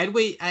wait.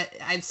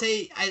 I'd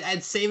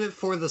save it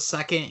for the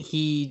second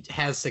he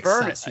has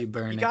success. You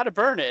burn it. You got to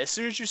burn it. As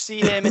soon as you see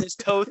him and his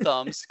toe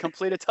thumbs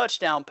complete a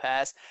touchdown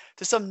pass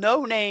to some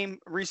no-name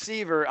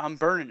receiver, I'm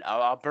burning.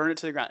 I'll burn it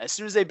to the ground. As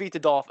soon as they beat the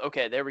Dolphins,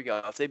 okay, there we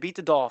go. If they beat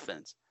the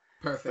Dolphins,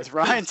 perfect. With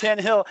Ryan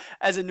Tannehill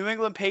as a New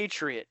England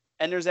Patriot,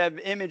 and there's that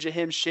image of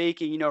him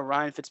shaking,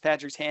 Ryan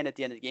Fitzpatrick's hand at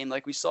the end of the game,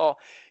 like we saw.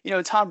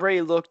 Tom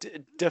Brady looked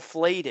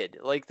deflated,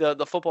 like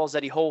the footballs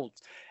that he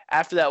holds.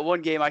 After that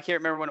one game, I can't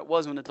remember when it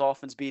was when the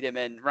Dolphins beat him,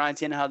 and Ryan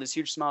Tannehill had this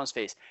huge smile on his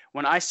face.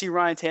 When I see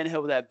Ryan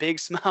Tannehill with that big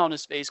smile on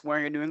his face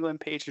wearing a New England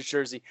Patriots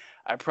jersey,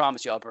 I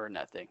promise you I'll burn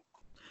that thing.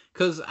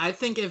 Because I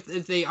think if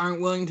they aren't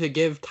willing to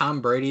give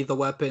Tom Brady the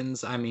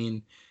weapons,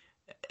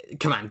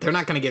 come on, they're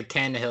not going to give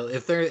Tannehill.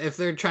 If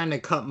they're trying to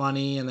cut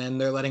money and then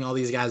they're letting all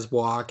these guys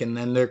walk and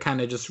then they're kind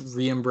of just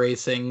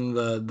re-embracing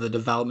the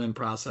development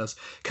process,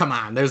 come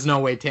on, there's no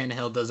way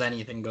Tannehill does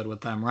anything good with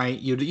them, right?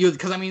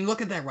 Because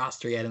look at that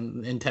roster he had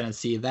in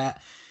Tennessee.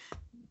 That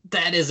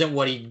isn't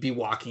what he'd be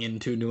walking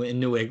into in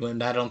New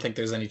England. I don't think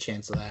there's any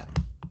chance of that.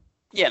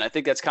 Yeah, and I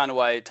think that's kind of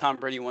why Tom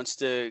Brady wants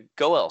to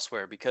go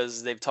elsewhere,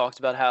 because they've talked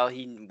about how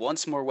he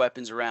wants more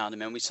weapons around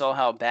him, and we saw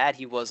how bad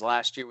he was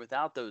last year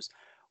without those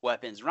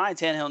weapons. Ryan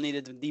Tannehill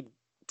needed the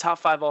top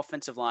 5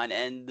 offensive line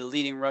and the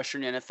leading rusher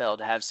in the NFL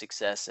to have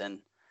success, and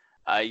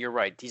you're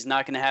right. He's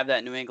not going to have that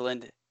in New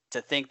England.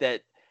 To think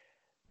that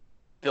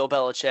Bill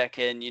Belichick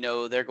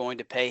and, they're going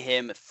to pay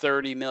him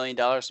 $30 million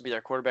to be their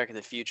quarterback of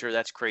the future,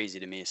 that's crazy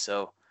to me.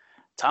 So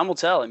time will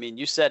tell.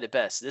 You said it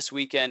best. This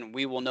weekend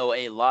we will know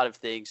a lot of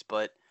things,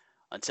 but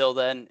until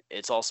then,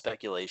 it's all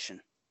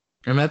speculation.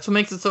 And that's what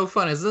makes it so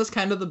fun. Is this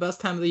kind of the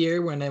best time of the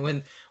year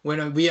when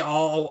we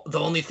all, the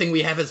only thing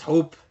we have is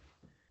hope?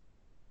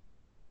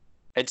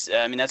 That's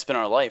been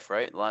our life,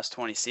 right? The last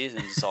 20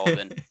 seasons, it's all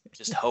been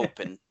just hope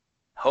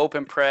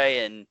and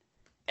pray, and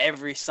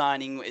every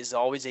signing is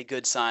always a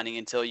good signing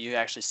until you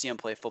actually see them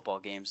play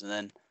football games, and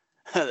then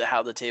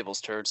how the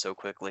tables turn so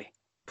quickly.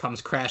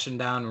 Comes crashing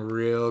down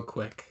real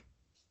quick.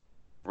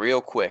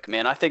 Real quick,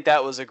 man. I think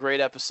that was a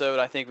great episode.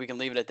 I think we can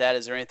leave it at that.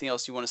 Is there anything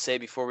else you want to say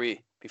before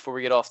we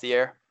get off the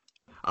air?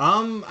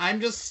 I'm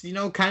just,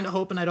 kind of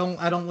hoping I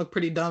don't look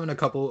pretty dumb in a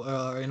couple,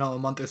 a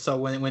month or so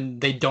when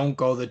they don't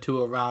go the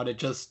Tua route.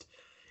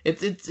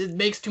 It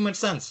makes too much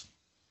sense.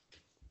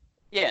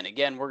 Yeah, and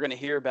again, we're going to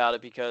hear about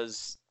it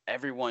because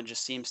everyone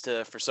just seems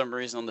to, for some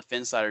reason on the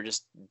Phinsider,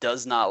 just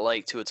does not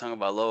like Tua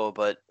Tagovailoa.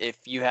 But if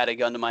you had a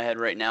gun to my head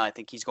right now, I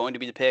think he's going to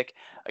be the pick.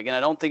 Again, I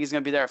don't think he's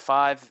going to be there at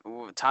 5.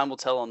 Time will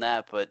tell on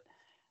that. But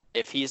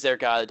if he's their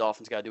guy, the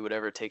Dolphins got to do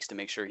whatever it takes to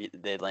make sure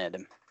they land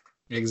him.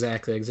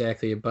 Exactly.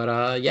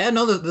 But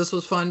this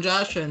was fun,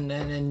 Josh,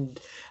 and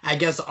I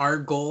guess our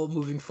goal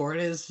moving forward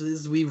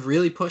is we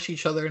really push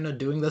each other into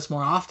doing this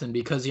more often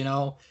because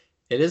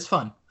it is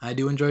fun. I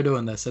do enjoy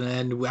doing this,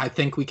 and I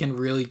think we can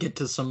really get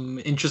to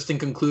some interesting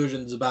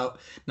conclusions about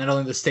not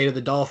only the state of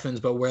the Dolphins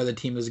but where the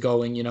team is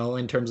going,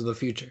 in terms of the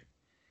future.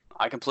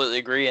 I completely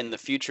agree, and the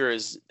future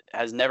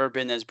has never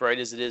been as bright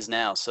as it is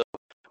now. So,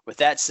 with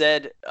that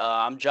said,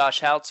 I'm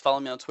Josh Houtz. Follow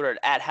me on Twitter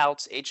at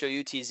Houtz,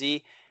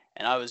 Houtz.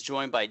 And I was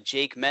joined by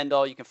Jake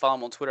Mendel. You can follow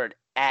him on Twitter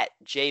at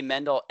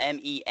jmendel,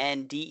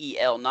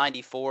 Mendel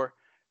 94.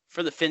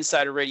 For the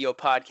Phinsider Radio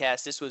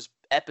podcast, this was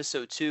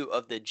episode 2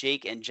 of the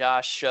Jake and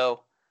Josh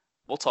show.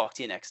 We'll talk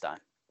to you next time.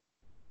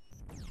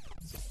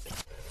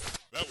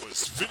 That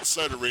was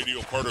Phinsider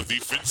Radio, part of the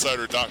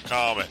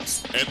Phinsider.com and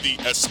the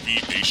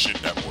SB Nation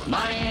Network.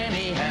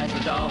 Miami has the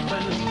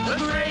Dolphins, the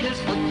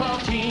greatest football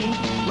team.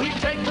 We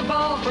take the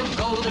ball from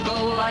goal to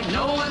goal like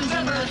no one's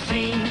ever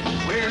seen.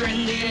 We're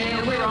in the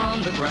air, we're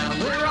on the ground,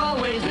 we're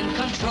always in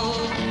control.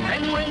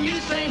 And when you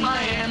say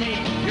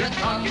Miami, you're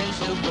talking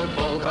Super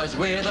Bowl, 'cause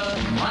we're the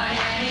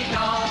Miami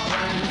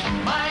Dolphins.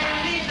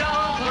 Miami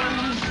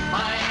Dolphins,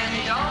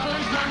 Miami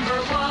Dolphins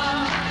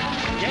 #1.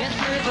 Yes,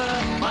 we're the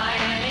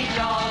Miami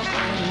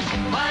Dolphins,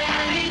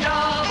 Miami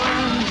Dolphins.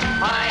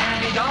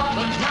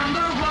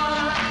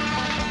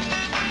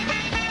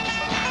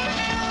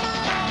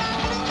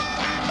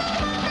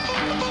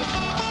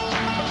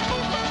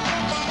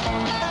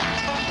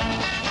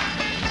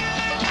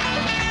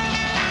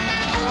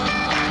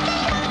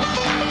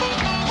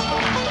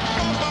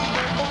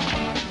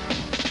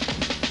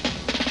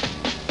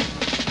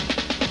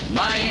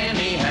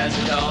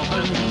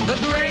 Dolphins, the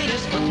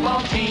greatest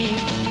football team.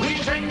 We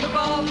take the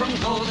ball from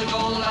goal to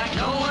goal like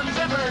no one's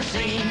ever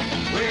seen.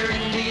 We're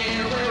in the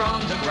air, we're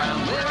on the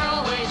ground, we're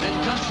always in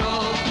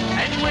control.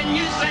 And when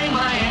you say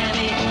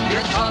Miami,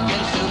 you're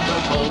talking Super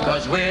Bowl,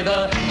 'cause we're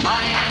the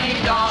Miami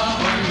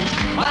Dolphins,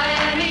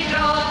 Miami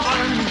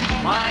Dolphins,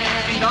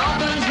 Miami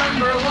Dolphins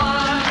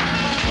 #1.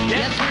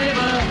 Yes, we're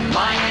the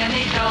Miami